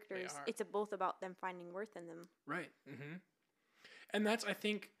different characters, it's both about them finding worth in them. Right. Mm-hmm. And that's, I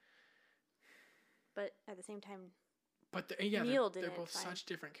think... But at the same time... But they're both such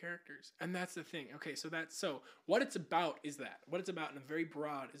different characters. And that's the thing. Okay, so what it's about is that. What it's about, in a very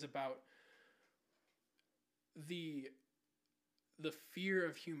broad, is about the fear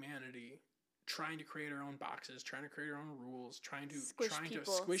of humanity trying to create our own boxes, trying to create our own rules, trying to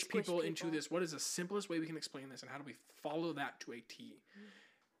squish people into this. What is the simplest way we can explain this, and how do we follow that to a T? Mm-hmm.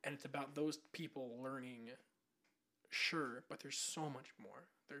 And it's about those people learning, sure, but there's so much more.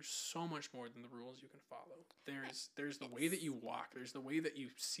 There's so much more than the rules you can follow. There's the way that you walk. There's the way that you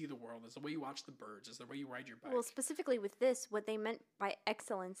see the world. There's the way you watch the birds. There's the way you ride your bike. Well, specifically with this, what they meant by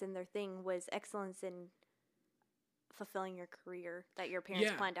excellence in their thing was excellence in fulfilling your career that your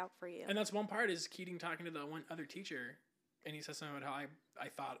parents planned out for you. And that's one part, is Keating talking to the one other teacher, and he says something about how I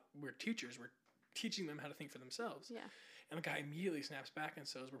thought we're teachers. We're teaching them how to think for themselves. Yeah. And the guy immediately snaps back and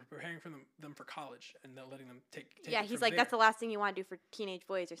says, we're preparing for them for college, and they're letting them take yeah, he's like, there. That's the last thing you want to do for teenage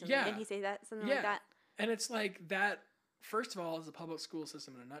boys or something. Yeah. Didn't he say that? Something like that? And it's like that, first of all, is the public school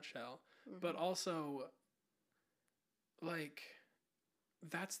system in a nutshell, but also, like,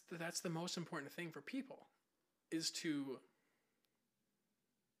 that's the most important thing for people, is to...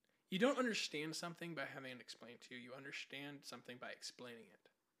 You don't understand something by having it explained to you. You understand something by explaining it.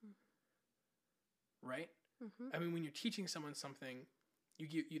 Mm-hmm. Right? Mm-hmm. I mean, when you're teaching someone something,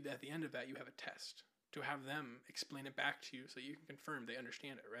 you at the end of that, you have a test to have them explain it back to you so you can confirm they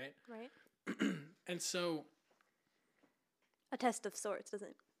understand it, right? Right. And so... A test of sorts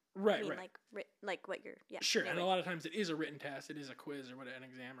doesn't mean like what you're... Yeah. Sure, and a lot of times it is a written test, it is a quiz or what, an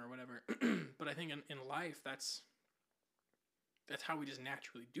exam or whatever. But I think in life, that's how we just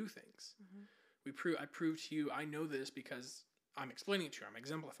naturally do things. Mm-hmm. I prove to you, I know this because I'm explaining it to you, I'm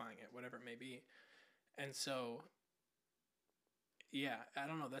exemplifying it, whatever it may be. And so, yeah, I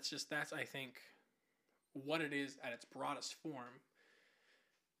don't know. That's I think, what it is at its broadest form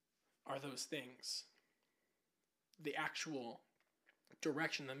are those things. The actual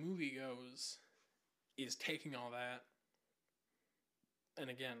direction the movie goes is taking all that. And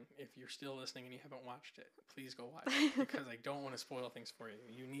again, if you're still listening and you haven't watched it, please go watch it, because I don't want to spoil things for you.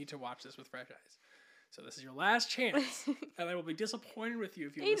 You need to watch this with fresh eyes. So this is your last chance, and I will be disappointed with you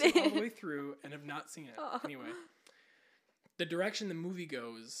if you listen all the way through and have not seen it. Anyway, the direction the movie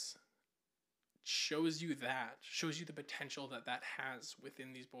goes shows you the potential that has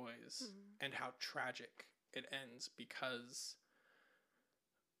within these boys, and how tragic it ends because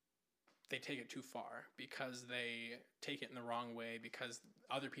they take it too far, because they take it in the wrong way, because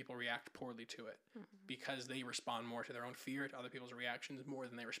other people react poorly to it, because they respond more to their own fear, to other people's reactions, more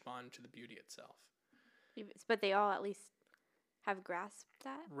than they respond to the beauty itself. But they all at least have grasped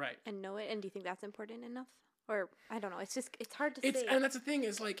that, right, and know it. And do you think that's important enough? Or I don't know. It's hard to say. And that's the thing,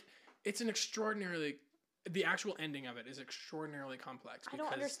 is like, it's an extraordinarily, the actual ending of it is extraordinarily complex. I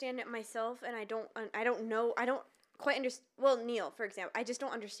don't understand it myself, and I don't know. I don't quite understand. Well, Neil, for example, I just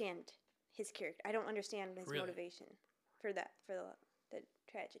don't understand his character. I don't understand his motivation for the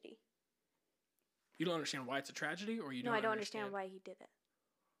tragedy. You don't understand why it's a tragedy, or you don't? No, I don't understand why he did it.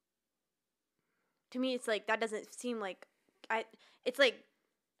 To me, it's like, that doesn't seem like... It's like,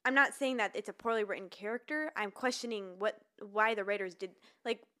 I'm not saying that it's a poorly written character. I'm questioning why the writers did...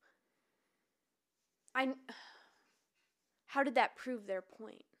 Like, how did that prove their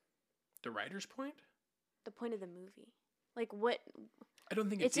point? The writer's point? The point of the movie. Like, what... I don't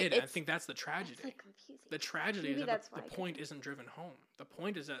think it did. I think that's the tragedy. That's, like, confusing. The tragedy is that the point isn't driven home. The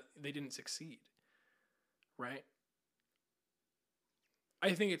point is that they didn't succeed. Right?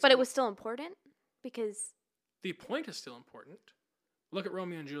 I think it's... But it was still important? Because the point is still important. Look at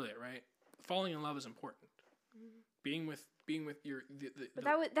Romeo and Juliet, right? Falling in love is important. Mm-hmm. Being with your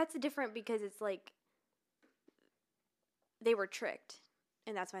that's different, because it's like they were tricked,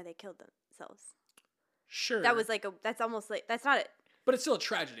 and that's why they killed themselves. Sure. That was like that's almost like, that's not it. But it's still a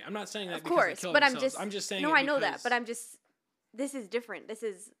tragedy. I'm not saying that of course, because they killed but themselves. I'm just saying. No, I know that, but this is different. This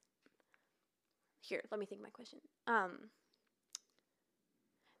is here. Let me think my question.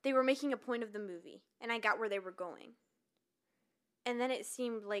 They were making a point of the movie, and I got where they were going. And then it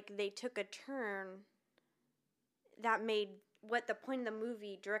seemed like they took a turn that made what the point of the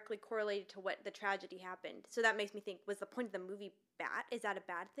movie directly correlated to what the tragedy happened. So that makes me think, was the point of the movie bad? Is that a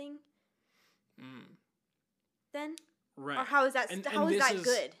bad thing? Then? Right. Or how is that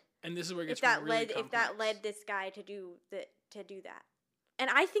good? And this is where it gets really complex. If that led this guy to do that. And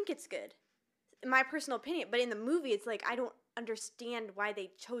I think it's good. In my personal opinion, but in the movie it's like I don't understand why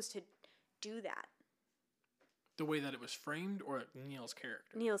they chose to do that. The way that it was framed, or Neil's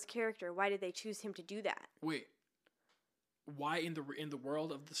character? Neil's character. Why did they choose him to do that? Wait. Why in the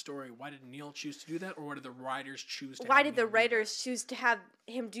world of the story? Why did Neil choose to do that, or why did the writers choose to? Why did the writers choose to have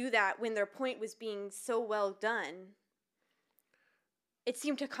him do that when their point was being so well done? It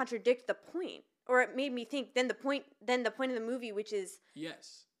seemed to contradict the point, or it made me think. Then the point of the movie, which is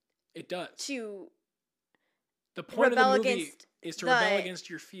yes, it does. The point of the movie is to rebel against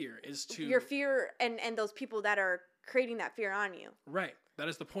your fear. Your fear and those people that are creating that fear on you. Right. That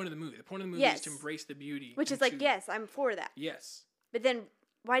is the point of the movie. The point of the movie is to embrace the beauty. Which is like, yes, I'm for that. Yes. But then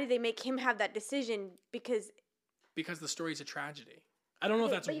why did they make him have that decision? Because the story is a tragedy. I don't know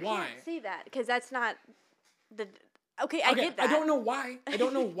if that's why. You can't say that, because that's not the... Okay, I get that. I don't know why. I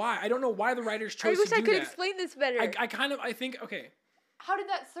don't know why the writers chose to do that. I wish I could explain this better. I think, okay. How did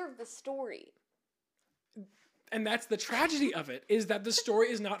that serve the story? And that's the tragedy of it, is that the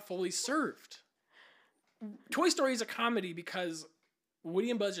story is not fully served. Toy Story is a comedy because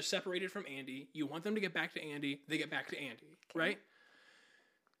Woody and Buzz are separated from Andy. You want them to get back to Andy. They get back to Andy, right?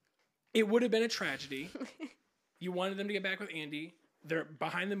 It would have been a tragedy. You wanted them to get back with Andy. They're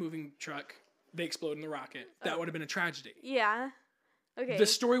behind the moving truck. They explode in the rocket. That would have been a tragedy. Yeah. Okay. The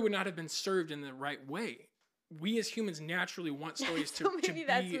story would not have been served in the right way. We as humans naturally want stories to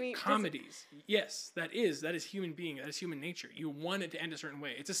be comedies. Yes, that is human being. That is human nature. You want it to end a certain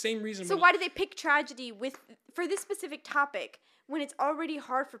way. It's the same reason. So why do they pick tragedy for this specific topic when it's already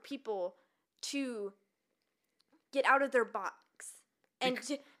hard for people to get out of their box?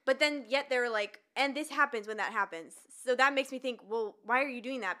 But then yet they're like, and this happens when that happens. So that makes me think, well, why are you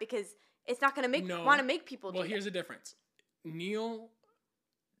doing that? Because it's not going to want to make people do Well, here's the difference. Neil,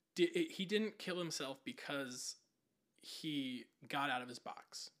 he didn't kill himself because he got out of his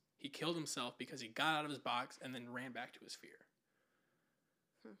box. He killed himself because he got out of his box and then ran back to his fear.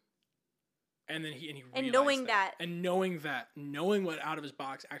 And then he realized knowing what out of his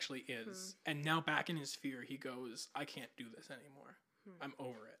box actually is, and now back in his fear, he goes, I can't do this anymore. I'm over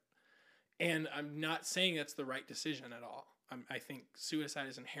it. And I'm not saying that's the right decision at all. I think suicide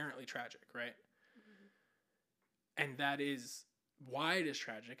is inherently tragic, right? And that is why it is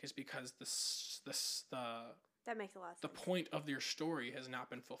tragic, is because that makes a lot of sense. The point of your story has not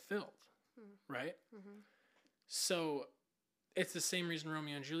been fulfilled, right? So it's the same reason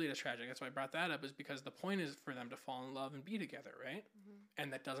Romeo and Juliet is tragic. That's why I brought that up, is because the point is for them to fall in love and be together, right?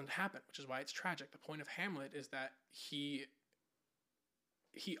 And that doesn't happen, which is why it's tragic. The point of Hamlet is that he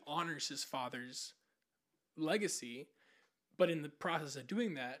honors his father's legacy, but in the process of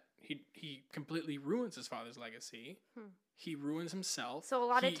doing that, he completely ruins his father's legacy. He ruins himself. So a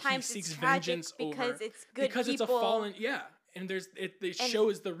lot of times it's tragic because it's good people. It's a fallen, and it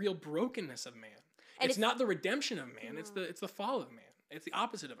shows the real brokenness of man. And it's not the redemption of man. It's the fall of man. It's the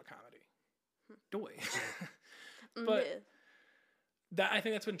opposite of a comedy. Doy. But I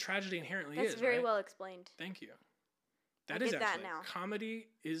think that's what tragedy inherently is. That's very well explained. Thank you. That is actually comedy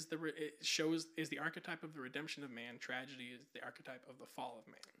is the archetype of the redemption of man. Tragedy is the archetype of the fall of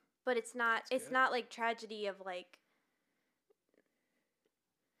man. But it's not. It's not like tragedy of like.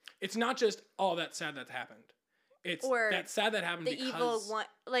 It's not just that's sad that happened. It's that's sad that happened because evil one,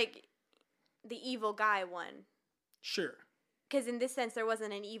 like the evil guy won. Sure. Because in this sense, there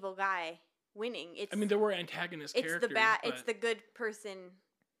wasn't an evil guy winning. There were antagonist characters. It's the good person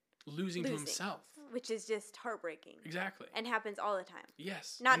losing to himself, which is just heartbreaking. Exactly. And happens all the time.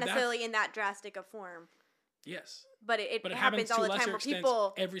 Yes. Not necessarily in that drastic a form. Yes. But it happens all the time where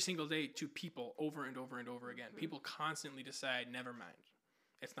people every single day to people over and over and over again. People constantly decide, never mind.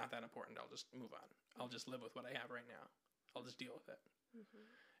 It's not that important. I'll just move on. I'll just live with what I have right now. I'll just deal with it.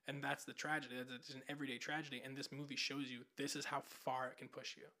 And that's the tragedy. It's an everyday tragedy. And this movie shows you this is how far it can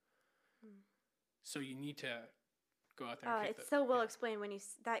push you. So you need to go out there and kick it's so well explained when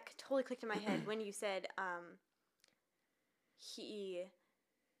that totally clicked in my head when you said he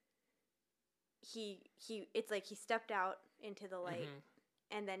it's like he stepped out into the light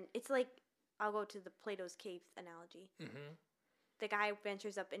and then it's like, I'll go to the Plato's Cave analogy. The guy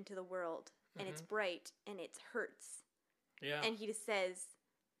ventures up into the world and it's bright and it hurts. Yeah. And he just says,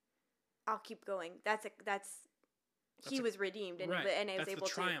 I'll keep going. He was redeemed and it was able to.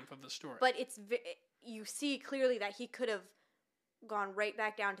 That's the triumph of the story. But you see clearly that he could have gone right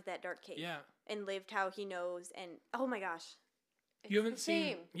back down to that dark cave. Yeah. And lived how he knows. And oh my gosh, you haven't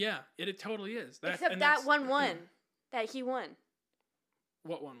seen? Yeah, it totally is. Except that one won, that he won.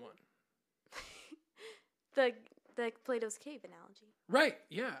 What one won? the Plato's Cave analogy. Right.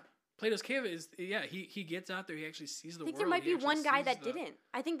 Yeah. Plato's Cave is he gets out there, he actually sees the world. I think there might be one guy that didn't.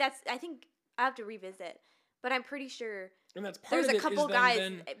 I think I have to revisit, but I'm pretty sure and that's part there's of a couple it guys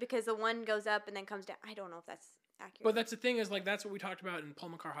then, because the one goes up and then comes down. I don't know if that's accurate. But that's the thing is like that's what we talked about in Paul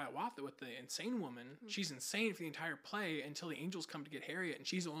McCarthy Hiawatha with the insane woman. Mm-hmm. She's insane for the entire play until the angels come to get Harriet, and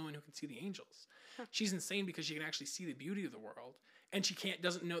she's the only one who can see the angels. She's insane because she can actually see the beauty of the world, and she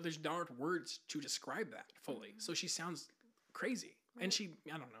doesn't know there's aren't words to describe that fully. Mm-hmm. So she sounds crazy. Right. And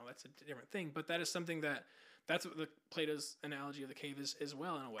I don't know, that's a different thing, but that is something that's what the Plato's analogy of the cave is as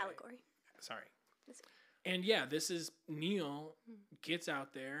well in a way. Allegory. Sorry. And yeah, this is Neil gets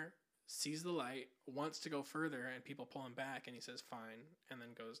out there, sees the light, wants to go further, and people pull him back, and he says, fine, and then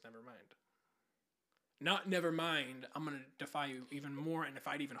goes, never mind. Not never mind, I'm going to defy you even more and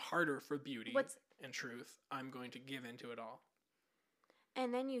fight even harder for beauty and truth. I'm going to give into it all.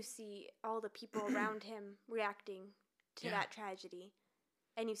 And then you see all the people around him reacting to that tragedy.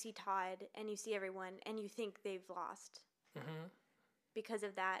 And you see Todd, and you see everyone, and you think they've lost. Mm-hmm. Because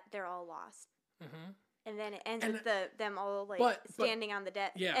of that, they're all lost. Mm-hmm. And then it ends with them all standing on the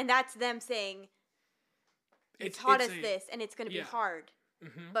deck. Yeah. And that's them saying, you taught us this, and it's going to be hard.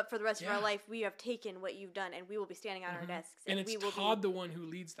 Mm-hmm. But for the rest of our life, we have taken what you've done, and we will be standing on our desks. And it's Todd the one who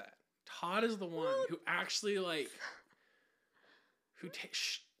leads that. Todd is the one who actually why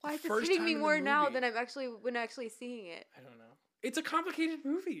is it hitting me more now than when actually seeing it? I don't know. It's a complicated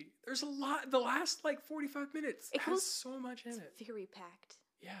movie. There's a lot. The last 45 minutes has so much in it. It's very packed.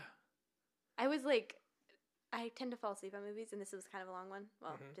 Yeah. I tend to fall asleep on movies, and this was kind of a long one.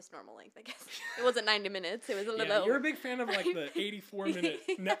 Well, just normal length, I guess. It wasn't 90 minutes. It was a little. Yeah, you're a big fan of the 84-minute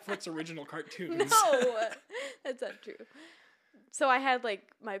Netflix original cartoons. No, that's not true. So I had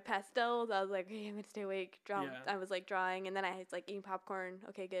my pastels. I was like, hey, I'm gonna stay awake. I was drawing, and then I was eating popcorn.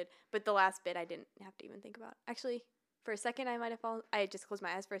 Okay, good. But the last bit, I didn't have to even think about. Actually, for a second, I might have fallen. I just closed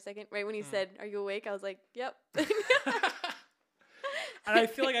my eyes for a second. Right when you said, "Are you awake?" I was like, "Yep." And I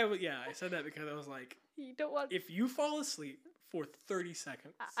feel like I said that because I was like, you don't want. If you fall asleep for 30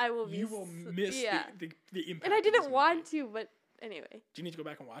 seconds, you will miss the impact. And I didn't want to, but anyway. Do you need to go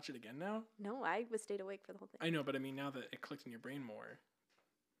back and watch it again now? No, I was stayed awake for the whole thing. I know, but I mean, now that it clicked in your brain more.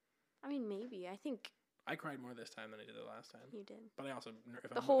 I mean, maybe. I think. I cried more this time than I did the last time. You did. But I also.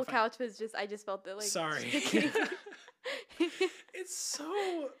 The whole couch was just. I just felt it Sorry. It's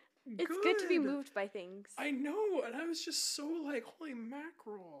so. It's good to be moved by things. I know, and I was just so holy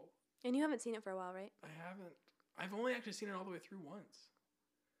mackerel. And you haven't seen it for a while, right? I haven't. I've only actually seen it all the way through once.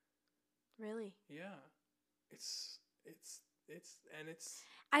 Really? Yeah. It's.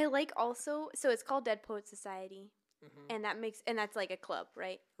 I also, so it's called Dead Poets Society, and that's a club,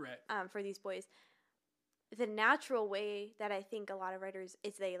 right? Right. For these boys. The natural way that I think a lot of writers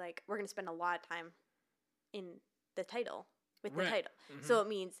is we're going to spend a lot of time in the title. With the title. Mm-hmm. So it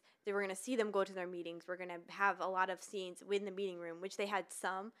means that we're going to see them go to their meetings. We're going to have a lot of scenes in the meeting room, which they had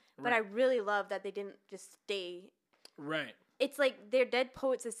some. But I really love that they didn't just stay. Right. It's their Dead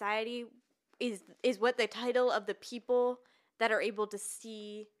Poet Society is what the title of the people that are able to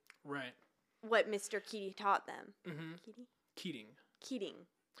see what Mr. Keating taught them. Mm-hmm. Keating.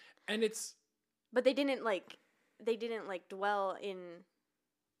 And it's... But they didn't dwell in...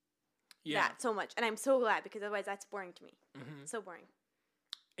 that so much, and I'm so glad because otherwise that's boring to me. Mm-hmm. So boring.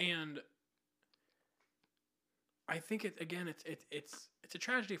 And I think it's a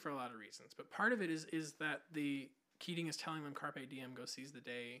tragedy for a lot of reasons, but part of it is that the Keating is telling them carpe diem, go seize the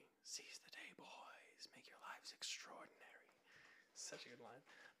day, boys, make your lives extraordinary. Such a good line.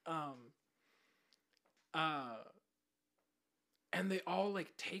 And they all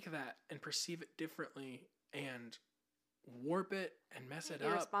take that and perceive it differently and warp it and mess it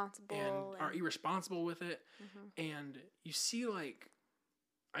up and are irresponsible with it. Mm-hmm. And you see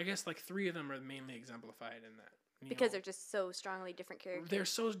I guess 3 of them are mainly exemplified in that. Because they're just so strongly different characters. They're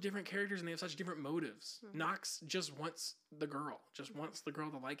so different characters and they have such different motives. Mm-hmm. Knox just wants the girl, wants the girl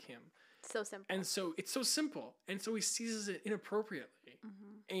to like him. So simple. And so it's so simple. And so he seizes it inappropriately.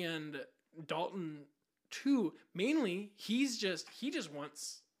 Mm-hmm. And Dalton too, mainly he just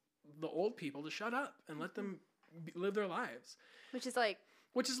wants the old people to shut up and let them live their lives, which is that's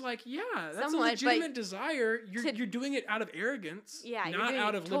a legitimate desire. You're doing it out of arrogance, not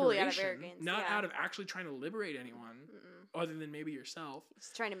out of totally liberation, out of arrogance, not out of actually trying to liberate anyone, other than maybe yourself. He's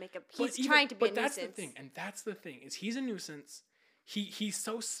trying to make a. He's trying to be a nuisance. But that's the thing, and that's the thing is he's a nuisance. He's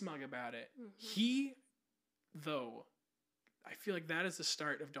so smug about it. Mm-hmm. He, though, I feel like that is the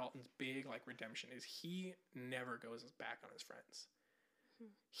start of Dalton's big like redemption. Is he never goes back on his friends.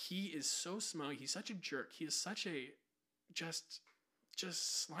 He is so smug. He's such a jerk. He is such a just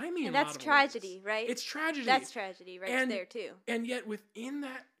slimy. And that's tragedy, ways. right? It's tragedy. That's tragedy right there too. And yet within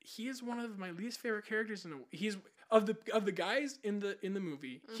that, he is one of my least favorite characters he's of the guys in the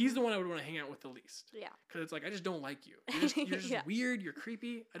movie. He's the one I would want to hang out with the least. Yeah. Because it's like, I just don't like you. You're just weird. You're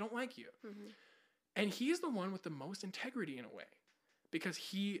creepy. I don't like you. And he's the one with the most integrity in a way, because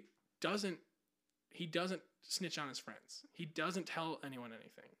he doesn't snitch on his friends. He doesn't tell anyone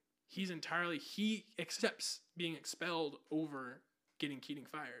anything. He accepts being expelled over getting Keating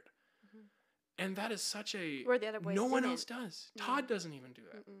fired. And that is such a... Where the other boys no one didn't. else does. Todd doesn't even do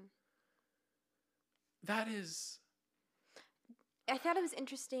that. That is... I thought it was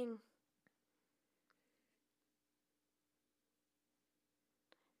interesting.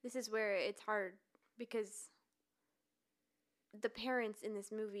 This is where it's hard, because the parents in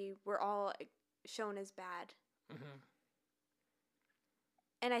this movie were all shown as bad.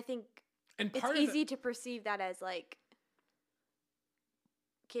 And I think it's easy to perceive that as like,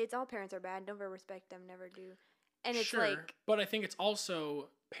 kids, all parents are bad. Never respect them. Never do. And it's like... But I think it's also,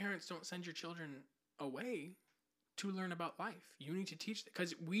 parents, don't send your children away to learn about life. You need to teach them.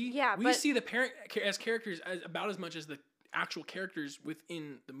 Because we see the parent as characters about as much as the actual characters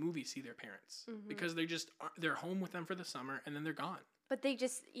within the movie see their parents. Because they're home with them for the summer and then they're gone. But they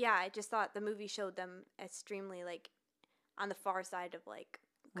just... Yeah, I just thought the movie showed them extremely like on the far side of like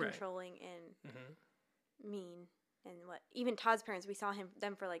controlling and mean. And what even Todd's parents, we saw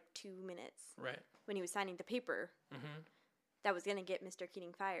them for like 2 minutes. Right. When he was signing the paper that was gonna get Mr.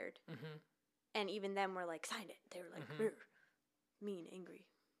 Keating fired. And even them were like, sign it. They were like, mean, angry.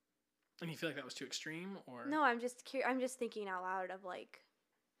 And you feel like that was too extreme, or no? I'm just thinking out loud of like.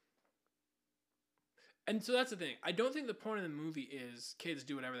 And so that's the thing. I don't think the point of the movie is kids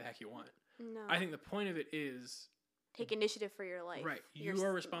do whatever the heck you want. No. I think the point of it is take initiative for your life. Right. You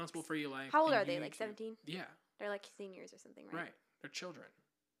are responsible for your life. How old are they? Like 17? Yeah. They're like seniors or something, right? Right. They're children.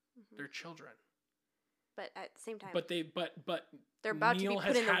 They're children. But at the same time, but they're about Neil to be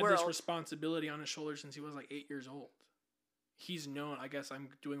put in the world. has had this responsibility on his shoulders since he was like 8 years old. He's known, I guess I'm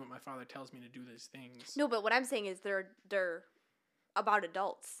doing what my father tells me to do these things. No, but what I'm saying is they're about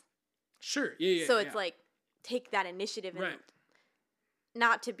adults. Sure. Yeah. So it's like, take that initiative and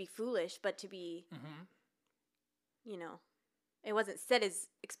not to be foolish, but to be, you know, it wasn't said as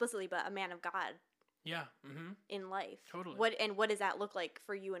explicitly, but a man of God. Yeah. In life. Totally. What does that look like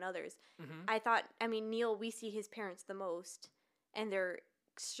for you and others? Neil, we see his parents the most, and they're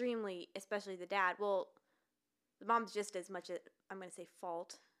extremely, especially the dad. Well, the mom's just as much, I'm going to say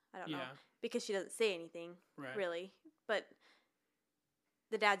fault. I don't know. Because she doesn't say anything, really. But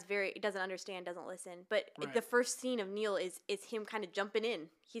the dad's doesn't understand, doesn't listen. But the first scene of Neil is him kind of jumping in.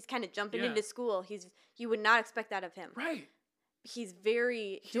 He's kind of jumping into school. You would not expect that of him. Right. He's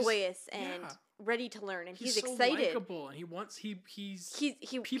very joyous and ready to learn, and he's so excited. Likeable, and he wants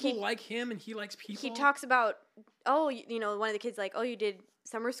people like him, and he likes people. He talks about one of the kids like, oh, you did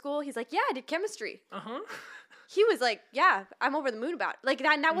summer school. He's like, yeah, I did chemistry. He was like, yeah, I'm over the moon about it. Like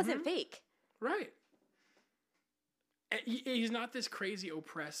that. And that wasn't fake. Right. And he's not this crazy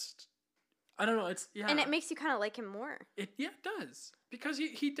oppressed. I don't know. It's and it makes you kind of like him more. It does, because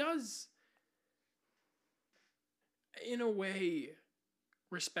he does. In a way,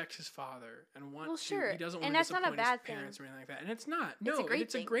 respect his father and want to. He doesn't want to disappoint his parents or anything like that. And it's not. No,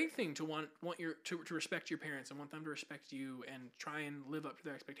 it's a great thing to want to respect your parents and want them to respect you and try and live up to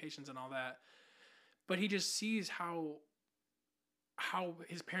their expectations and all that. But he just sees how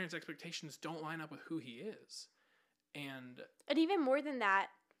his parents' expectations don't line up with who he is, and even more than that,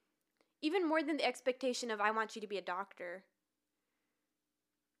 even more than the expectation of I want you to be a doctor.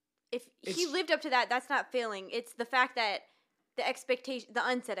 If he lived up to that, that's not failing. It's the fact that the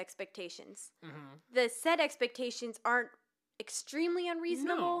unset expectations. The set expectations aren't extremely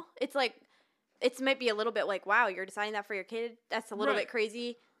unreasonable. No. It's like, it might be a little bit like, wow, you're deciding that for your kid? That's a little bit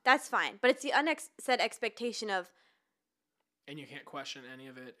crazy. That's fine. But it's the unset expectation of... And you can't question any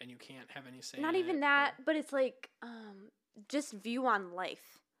of it, and you can't have any say Not even that, but it's like, just view on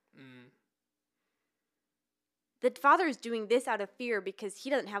life. The father is doing this out of fear because he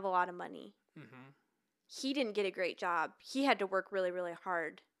doesn't have a lot of money. He didn't get a great job. He had to work really, really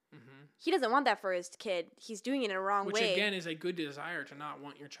hard. He doesn't want that for his kid. He's doing it in a wrong way. Which, again, is a good desire to not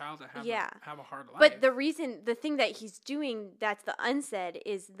want your child to have a hard life. But the thing that he's doing that's the unsaid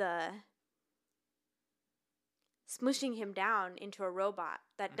is the smushing him down into a robot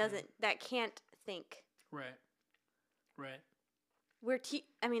that that can't think. Right.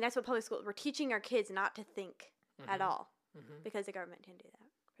 That's what public school, we're teaching our kids not to think at all. because the government can do that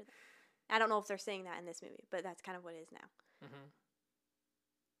for them. I don't know if they're saying that in this movie, but that's kind of what it is now.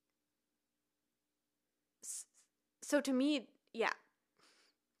 So to me,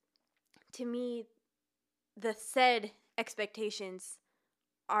 the said expectations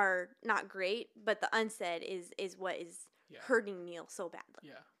are not great, but the unsaid is what is hurting Neil so badly.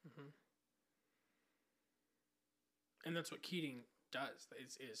 Yeah. And that's what Keating does,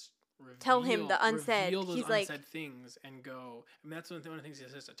 is tell him the unsaid. Reveal those he's unsaid things and go. I mean, that's one of the things he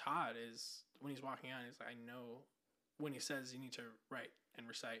says to Todd is when he's walking out. He's like, I know when he says you need to write and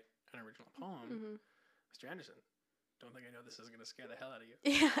recite an original poem. Mr. Anderson, don't think I know this is going to scare the hell out of you.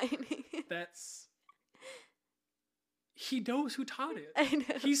 Yeah, I mean, that's. He knows who Todd is. I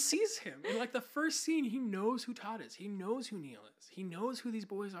know. He sees him in like the first scene. He knows who Todd is. He knows who Neil is. He knows who these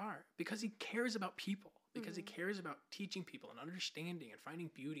boys are because he cares about people. Because he cares about teaching people and understanding and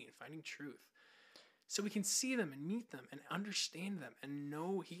finding beauty and finding truth. So we can see them and meet them and understand them and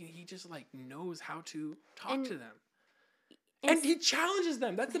know he just like knows how to talk to them. And he challenges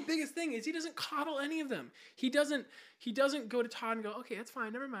them. That's the biggest thing is he doesn't coddle any of them. He doesn't go to Todd and go, okay, that's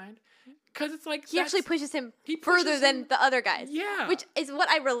fine, never mind. Because it's like he actually pushes him further than the other guys. Yeah. Which is what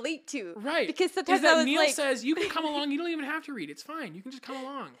I relate to. Right. Because sometimes I was Neil like... says, you can come along, you don't even have to read. It's fine. You can just come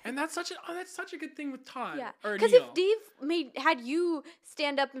along. And that's such a good thing with Todd. Yeah. Or Because Neil. if Dave had you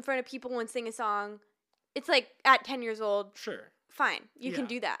stand up in front of people and sing a song, it's like at 10 years old. Sure. Fine. You can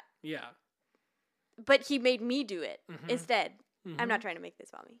do that. Yeah. But he made me do it instead. I'm not trying to make this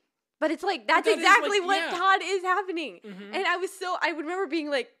about me. But it's like, that's exactly what Todd is happening. And I remember being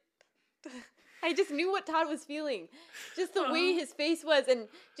like, I just knew what Todd was feeling. Just the way his face was and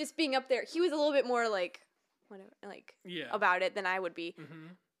just being up there. He was a little bit more like, whatever, like, about it than I would be.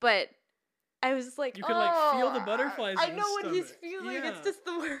 But I was just like, you could like feel the butterflies I in know his what stomach. he's feeling. Yeah. It's just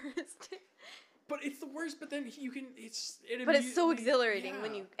the worst. But it's the worst, but then you can, But it's so exhilarating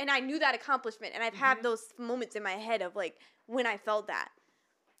when you, and I knew that accomplishment, and I've had those moments in my head of like, when I felt that.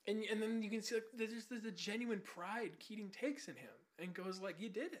 And then you can see like there's a genuine pride Keating takes in him and goes like, you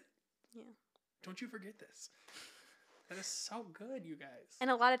did it. Yeah. Don't you forget this. That is so good, you guys. And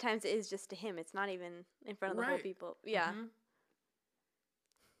a lot of times it is just to him. It's not even in front of the whole people. Yeah.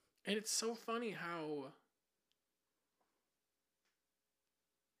 And it's so funny how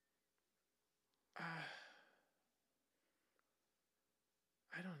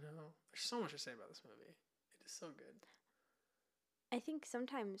I don't know. There's so much to say about this movie. It is so good. I think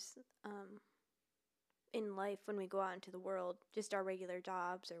sometimes in life when we go out into the world, just our regular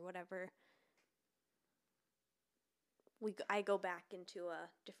jobs or whatever, I go back into a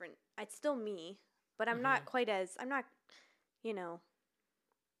different, it's still me, but I'm not quite as, I'm not, you know,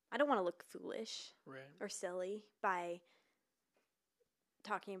 I don't want to look foolish or silly by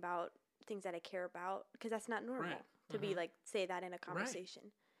talking about things that I care about, because that's not normal to be like, say that in a conversation.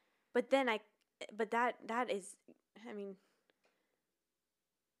 But then that is, I mean,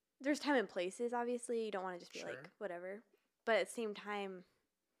 there's time and places, obviously. You don't want to just be like, whatever. But at the same time,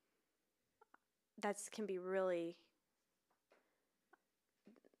 that can be really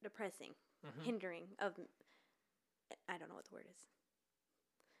depressing, hindering of, I don't know what the word is.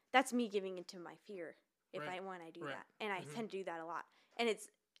 That's me giving into my fear when I do that. And I tend to do that a lot. And it's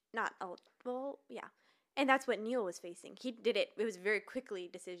not, well, yeah. And that's what Neil was facing. He did it. It was a very quickly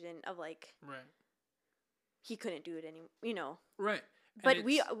decision of like, he couldn't do it anymore, you know. Right. But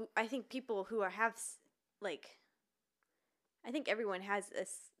I think people who have, like, I think everyone has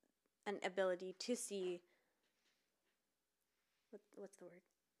an ability to see, what's the word?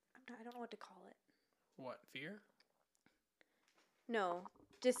 I don't know what to call it. What, fear? No,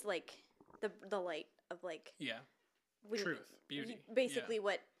 just like the light of like. Yeah. Truth, beauty. Basically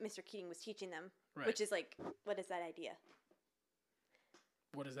what Mr. Keating was teaching them, which is like, what is that idea?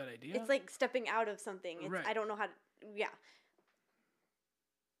 What is that idea? It's like stepping out of something. I don't know how to,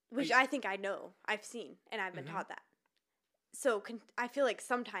 Which I think I know. I've seen, and I've been taught that. So I feel like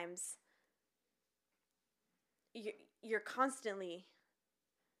sometimes you're constantly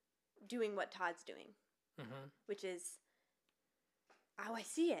doing what Todd's doing, which is, I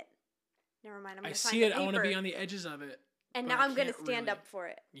see it. Never mind, I'm going to sign the paper. I want to be on the edges of it. And now I'm going to stand up for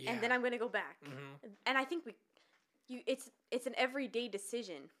it. Yeah. And then I'm going to go back. And I think it's an everyday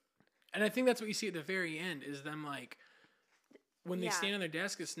decision. And I think that's what you see at the very end is them like, when they stand on their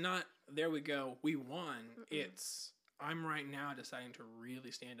desk, it's not, there we go, we won. It's, I'm right now deciding to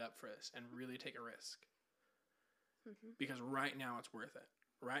really stand up for this and really take a risk. Because right now it's worth it.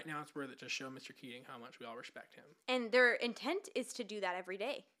 Right now it's worth it to show Mr. Keating how much we all respect him. And their intent is to do that every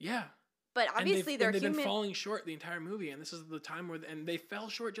day. Yeah. But obviously they're they've human. been falling short the entire movie, and this is the time where and they fell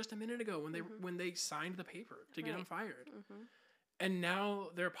short just a minute ago when they signed the paper to get him fired, and now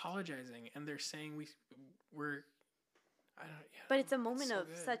they're apologizing and they're saying we're. I don't. Yeah, but it's a moment so of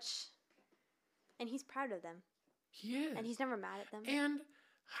good. such, and he's proud of them. He is, and he's never mad at them. And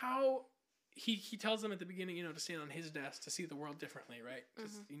how he tells them at the beginning, to stand on his desk to see the world differently, right?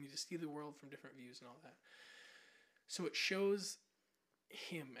 Because you need to see the world from different views and all that. So it shows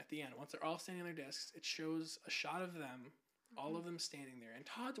him at the end, once they're all standing on their desks, it shows a shot of them, all of them standing there, and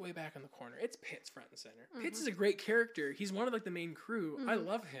Todd's way back in the corner. It's Pitts front and center. Pitts is a great character. He's one of like the main crew. I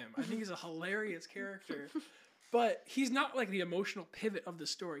love him. I think he's a hilarious character. But he's not like the emotional pivot of the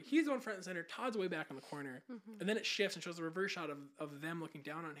story. He's the one front and center. Todd's way back in the corner. And then it shifts and shows the reverse shot of them looking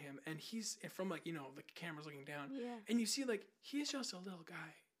down on him. And he's from like, the camera's looking down. Yeah. And you see like, he's just a little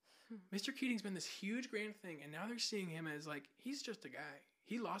guy. Mr. Keating's been this huge grand thing. And now they're seeing him as like, he's just a guy.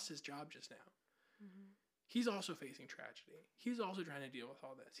 He lost his job just now. He's also facing tragedy. He's also trying to deal with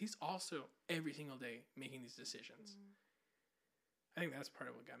all this. He's also every single day making these decisions. I think that's part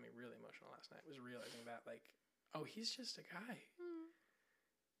of what got me really emotional last night, was realizing that like, oh, he's just a guy.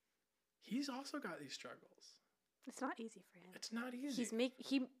 He's also got these struggles. It's not easy for him. It's not easy.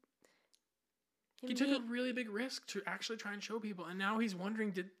 He took a really big risk to actually try and show people, and now he's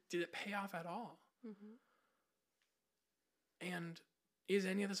wondering, did it pay off at all? And is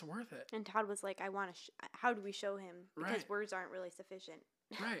any of this worth it? And Todd was like, I want to, how do we show him? Because words aren't really sufficient.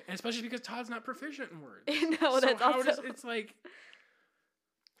 Right. And especially because Todd's not proficient in words. No, so that's also... it's like,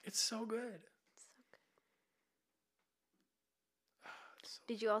 it's so good. It's so good.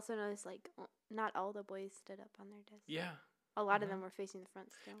 Did you also notice, like, not all the boys stood up on their desks? Yeah. A lot of them were facing the front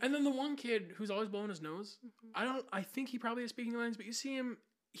still. And then the one kid who's always blowing his nose, I think he probably has speaking lines, but you see him,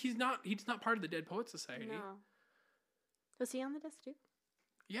 he's not part of the Dead Poets Society. No. Was he on the desk too?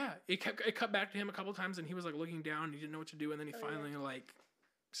 Yeah, it cut back to him a couple times, and he was like looking down. He didn't know what to do, and then he finally like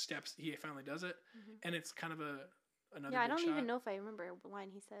steps. He finally does it, and it's kind of another. Yeah, I don't shot. even know if I remember the line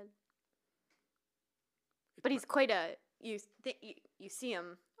he said. But he's quite a you see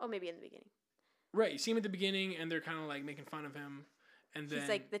him. Oh, maybe in the beginning. Right, you see him at the beginning, and they're kind of like making fun of him, and then he's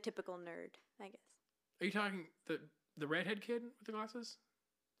like the typical nerd, I guess. Are you talking the redhead kid with the glasses,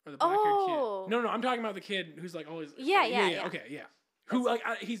 or the black-haired kid? No, I'm talking about the kid who's like always. Yeah. Okay, yeah. Who like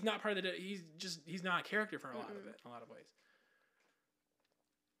he's not part of the. He's not a character for a lot of it. In a lot of ways.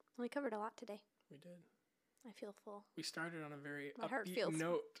 We covered a lot today. We did. I feel full. We started on a very My heart upbeat feels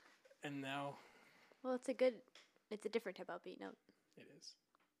note, and now. Well, it's a different type of upbeat note. It is.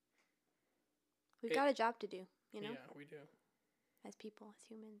 We've got a job to do, you know? Yeah, we do. As people, as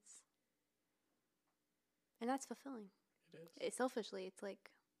humans. And that's fulfilling. It is. Selfishly, it's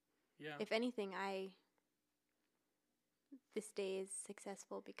like, if anything, this day is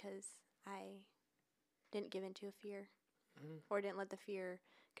successful because I didn't give in to a fear or didn't let the fear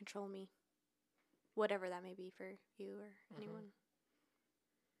control me. Whatever that may be for you or anyone.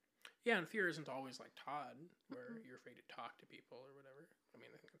 Yeah, and fear isn't always like Todd, where you're afraid to talk to people or whatever. I mean,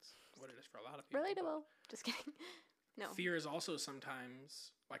 I think that's what it is for a lot of people. Relatable. Just kidding. No. Fear is also sometimes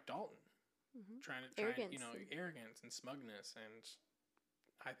like Dalton, trying arrogance and smugness and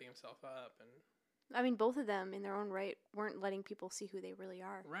hyping himself up. And I mean, both of them in their own right weren't letting people see who they really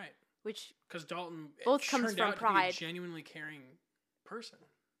are. Right. Which because Dalton both comes from pride. To be a genuinely caring person.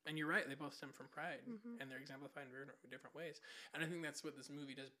 And you're right, they both stem from pride, and they're exemplified in different ways. And I think that's what this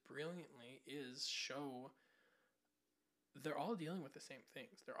movie does brilliantly, is show they're all dealing with the same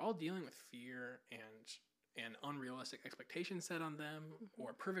things. They're all dealing with fear and unrealistic expectations set on them,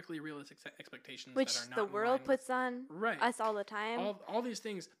 or perfectly realistic expectations which that are not the world puts on us all the time. All these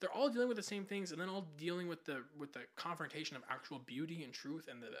things, they're all dealing with the same things, and then all dealing with the confrontation of actual beauty and truth,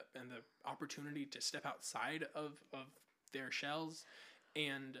 and the opportunity to step outside of their shells.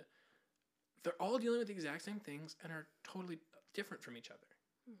 And they're all dealing with the exact same things and are totally different from each other.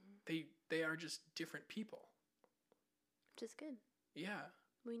 They are just different people. Which is good. Yeah.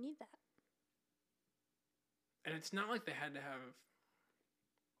 We need that. And it's not like they had to have...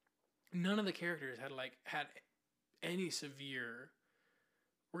 None of the characters had any severe...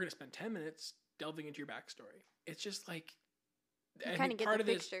 We're going to spend 10 minutes delving into your backstory. It's just like... You kind of get the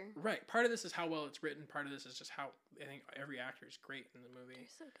picture. Right. Part of this is how well it's written. Part of this is just how I think every actor is great in the movie.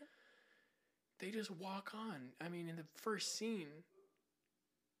 They're so good. They just walk on. I mean, in the first scene,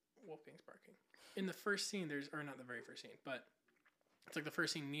 Wolfgang's barking. In the first scene, or not the very first scene, but it's like the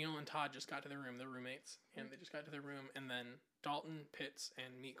first scene, Neil and Todd just got to their room, they're roommates, and they just got to their room, and then Dalton, Pitts,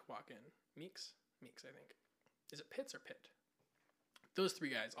 and Meek walk in. Meeks, I think. Is it Pitts or Pitt? Those three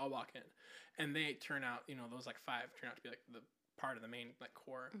guys all walk in, and they turn out, those like five turn out to be like the part of the main like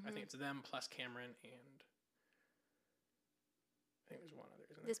core. I think it's them plus Cameron and I think there's one other.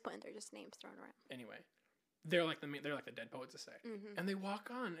 Isn't At this point, they're just names thrown around. Anyway, they're like the Dead Poets Society, and they walk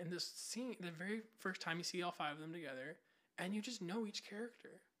on in this scene the very first time you see all 5 of them together, and you just know each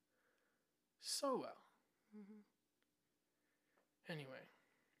character so well. Anyway,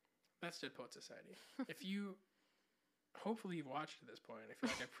 that's Dead Poets Society. Hopefully you've watched it at this point. I feel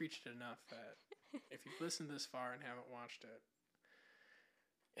like I've preached it enough that if you've listened this far and haven't watched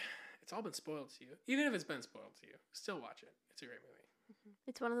it, it's all been spoiled to you. Even if it's been spoiled to you, still watch it. It's a great movie.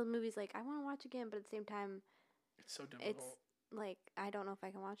 It's one of those movies like I want to watch again, but at the same time, it's so difficult. It's like I don't know if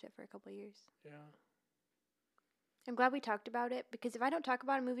I can watch it for a couple of years. Yeah. I'm glad we talked about it because if I don't talk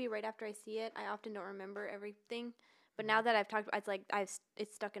about a movie right after I see it, I often don't remember everything. But now that I've talked, it's like it's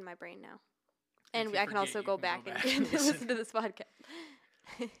stuck in my brain now, and I can also go back and listen to this podcast.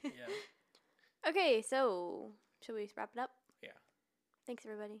 Yeah. Okay, so should we wrap it up? Yeah. Thanks,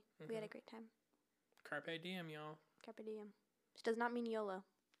 everybody. We had a great time. Carpe diem, y'all. Carpe diem. Which does not mean YOLO.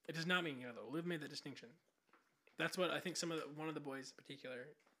 It does not mean YOLO. Liv made the distinction. That's what I think one of the boys in particular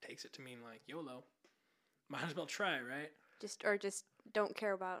takes it to mean, like, YOLO. Might as well try, right? Just don't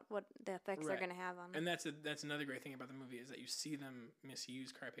care about what the effects they're going to have on them. And that's another great thing about the movie is that you see them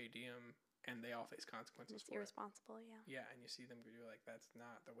misuse Carpe diem and they all face consequences. It's irresponsible, yeah. Yeah, and you see them do like, that's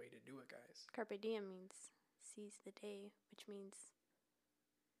not the way to do it, guys. Carpe diem means seize the day, which means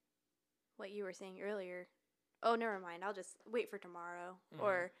what you were saying earlier. Oh, never mind. I'll just wait for tomorrow.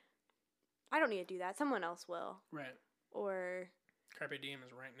 Or, I don't need to do that. Someone else will. Right. Or... Carpe diem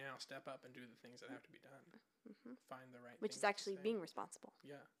is right now. Step up and do the things that have to be done. Find the right which is actually being responsible.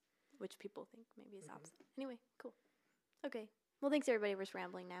 Yeah. Which people think maybe is opposite. Anyway, cool. Okay. Well, thanks, everybody. We're just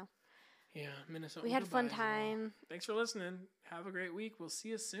rambling now. Yeah, Minnesota. We had a fun time. Well. Thanks for listening. Have a great week. We'll see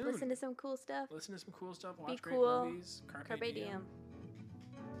you soon. Listen to some cool stuff. Watch great movies. Carpe diem.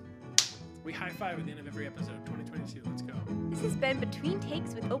 We high five at the end of every episode of 2022. Let's go. This has been Between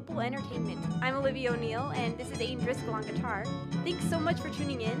Takes with Opal Entertainment. I'm Olivia O'Neill, and this is Aidan Driscoll on guitar. Thanks so much for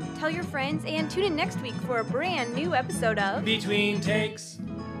tuning in. Tell your friends, and tune in next week for a brand new episode of Between Takes.